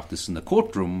debate about this in the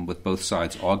courtroom with both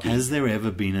sides arguing. Has there ever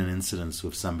been an incident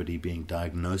with somebody being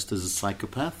diagnosed as a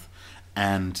psychopath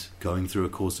and going through a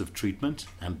course of treatment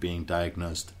and being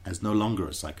diagnosed as no longer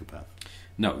a psychopath?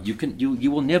 No, you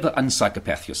will never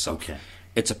unpsychopath yourself. Okay.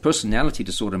 It's a personality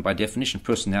disorder, and by definition,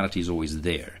 personality is always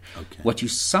there. Okay. What you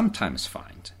sometimes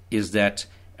find is that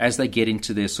as they get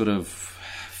into their sort of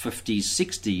 50s,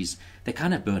 60s, they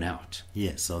kind of burn out.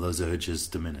 Yes, so those urges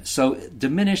diminish. So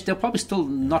diminished, they'll probably still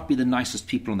not be the nicest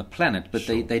people on the planet, but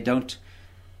they don't,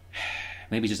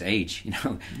 maybe just age,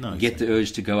 get the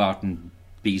urge to go out and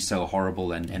be so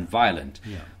horrible and violent.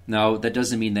 Yeah. Now, that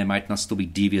doesn't mean they might not still be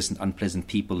devious and unpleasant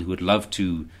people who would love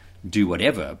to do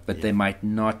whatever, but they might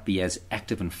not be as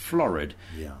active and florid.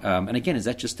 Yeah. And again, is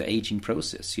that just the aging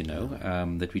process,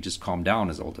 that we just calm down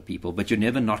as older people? But you're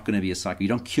never not going to be a psycho. You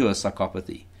don't cure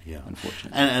psychopathy,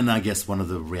 unfortunately. And I guess one of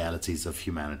the realities of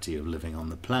humanity, of living on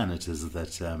the planet, is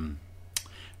that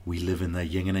we live in the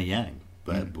yin and a yang.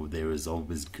 But there is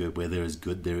always good. Where there is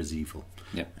good, there is evil.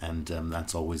 Yeah. And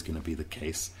that's always going to be the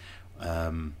case.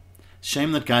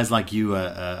 Shame that guys like you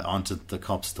aren't at the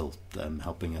cops still,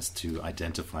 helping us to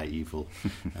identify evil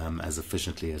as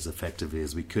efficiently, as effectively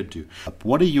as we could do.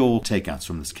 What are your takeouts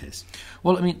from this case?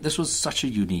 Well, I mean, this was such a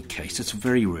unique case. It's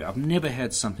very rare. I've never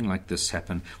had something like this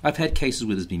happen. I've had cases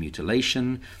where there's been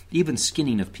mutilation, even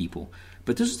skinning of people.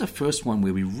 But this is the first one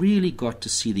where we really got to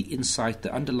see the insight,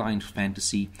 the underlying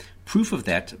fantasy, proof of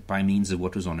that by means of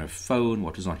what was on her phone,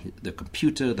 what was on the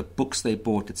computer, the books they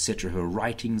bought, etc., her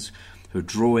writings, her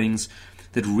drawings,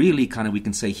 that really kind of we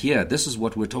can say here, this is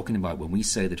what we're talking about when we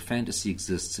say that fantasy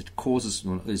exists. It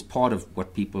is part of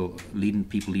what people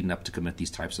leading up to commit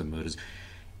these types of murders.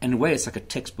 In a way, it's like a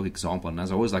textbook example. And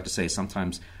as I always like to say,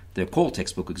 sometimes they're called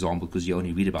textbook examples because you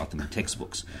only read about them in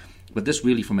textbooks. But this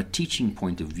really, from a teaching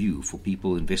point of view for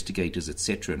people, investigators,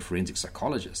 etc., and forensic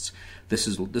psychologists,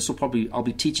 I'll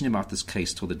be teaching about this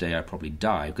case till the day I probably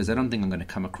die, because I don't think I'm going to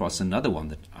come across another one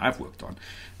that I've worked on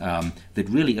that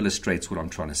really illustrates what I'm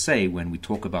trying to say when we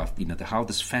talk about how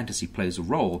this fantasy plays a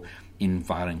role in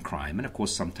violent crime, and of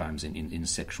course sometimes in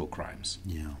sexual crimes.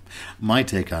 Yeah, my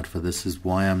takeout for this is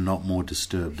why I'm not more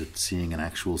disturbed at seeing an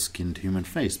actual skinned human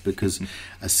face, because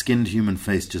a skinned human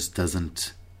face just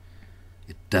doesn't.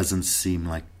 It doesn't seem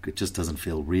like, it just doesn't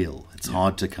feel real. It's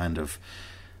hard to kind of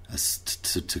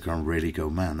really go,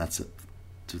 man, that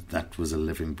was a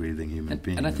living, breathing human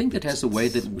being. And I think that has a way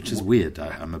that... Which is weird.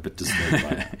 I'm a bit disturbed by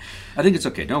it. I think it's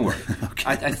okay. Don't worry. Okay.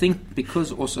 I think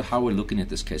because also how we're looking at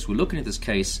this case,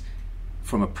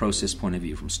 from a process point of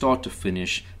view, from start to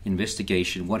finish,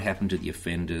 investigation, what happened to the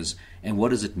offenders, and what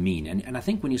does it mean? And I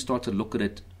think when you start to look at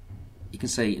it, you can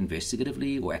say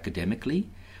investigatively or academically,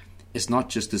 it's not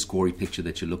just this gory picture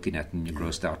that you're looking at and you're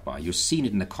grossed out by. You're seeing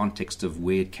it in the context of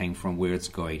where it came from, where it's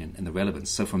going, and the relevance.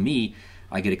 So for me,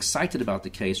 I get excited about the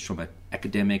case from an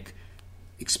academic,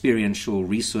 experiential,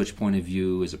 research point of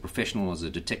view, as a professional, as a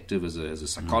detective, as a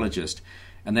psychologist,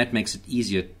 and that makes it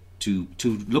easier to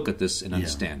look at this and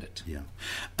understand it. Yeah.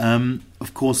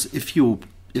 Of course, if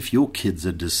your kids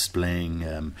are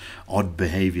displaying odd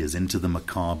behaviors, into the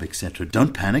macabre, etc.,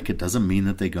 don't panic. It doesn't mean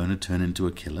that they're going to turn into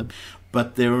a killer.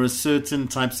 But there are certain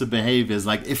types of behaviors,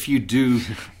 like if you do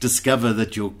discover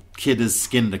that your kid has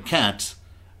skinned a cat,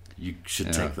 you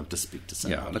should take them to speak to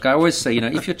someone. Yeah, look, I always say,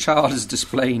 if your child is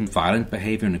displaying violent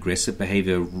behavior and aggressive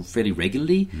behavior fairly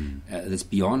regularly, that's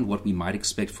beyond what we might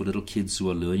expect for little kids who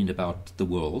are learning about the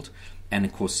world, and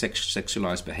of course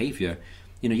sexualized behavior,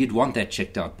 you'd want that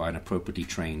checked out by an appropriately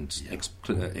trained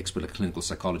expert clinical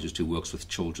psychologist who works with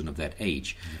children of that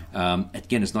age.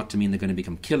 Again, it's not to mean they're going to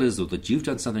become killers or that you've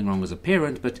done something wrong as a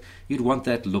parent, but you'd want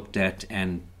that looked at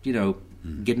and,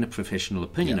 getting a professional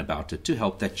opinion about it to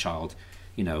help that child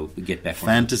get back on.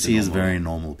 Fantasy is very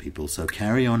normal, people, so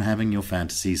carry on having your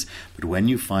fantasies, but when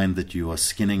you find that you are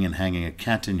skinning and hanging a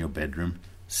cat in your bedroom,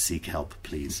 seek help,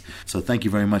 please. So thank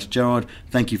you very much, Gerard.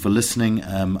 Thank you for listening.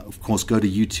 Of course, go to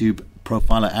YouTube,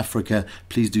 Profiler Africa.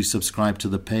 Please do subscribe to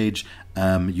the page.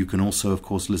 You can also, of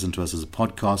course, listen to us as a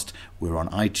podcast. We're on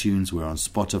iTunes, we're on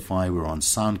Spotify, we're on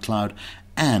SoundCloud,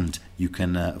 and you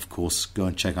can, of course, go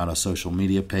and check out our social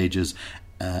media pages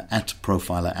at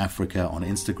Profiler Africa on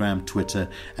Instagram, Twitter,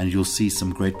 and you'll see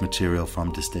some great material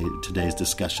from today's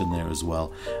discussion there as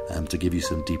well, to give you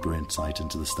some deeper insight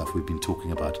into the stuff we've been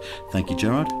talking about. Thank you,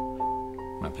 Gerard.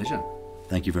 My pleasure.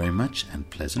 Thank you very much, and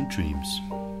pleasant dreams.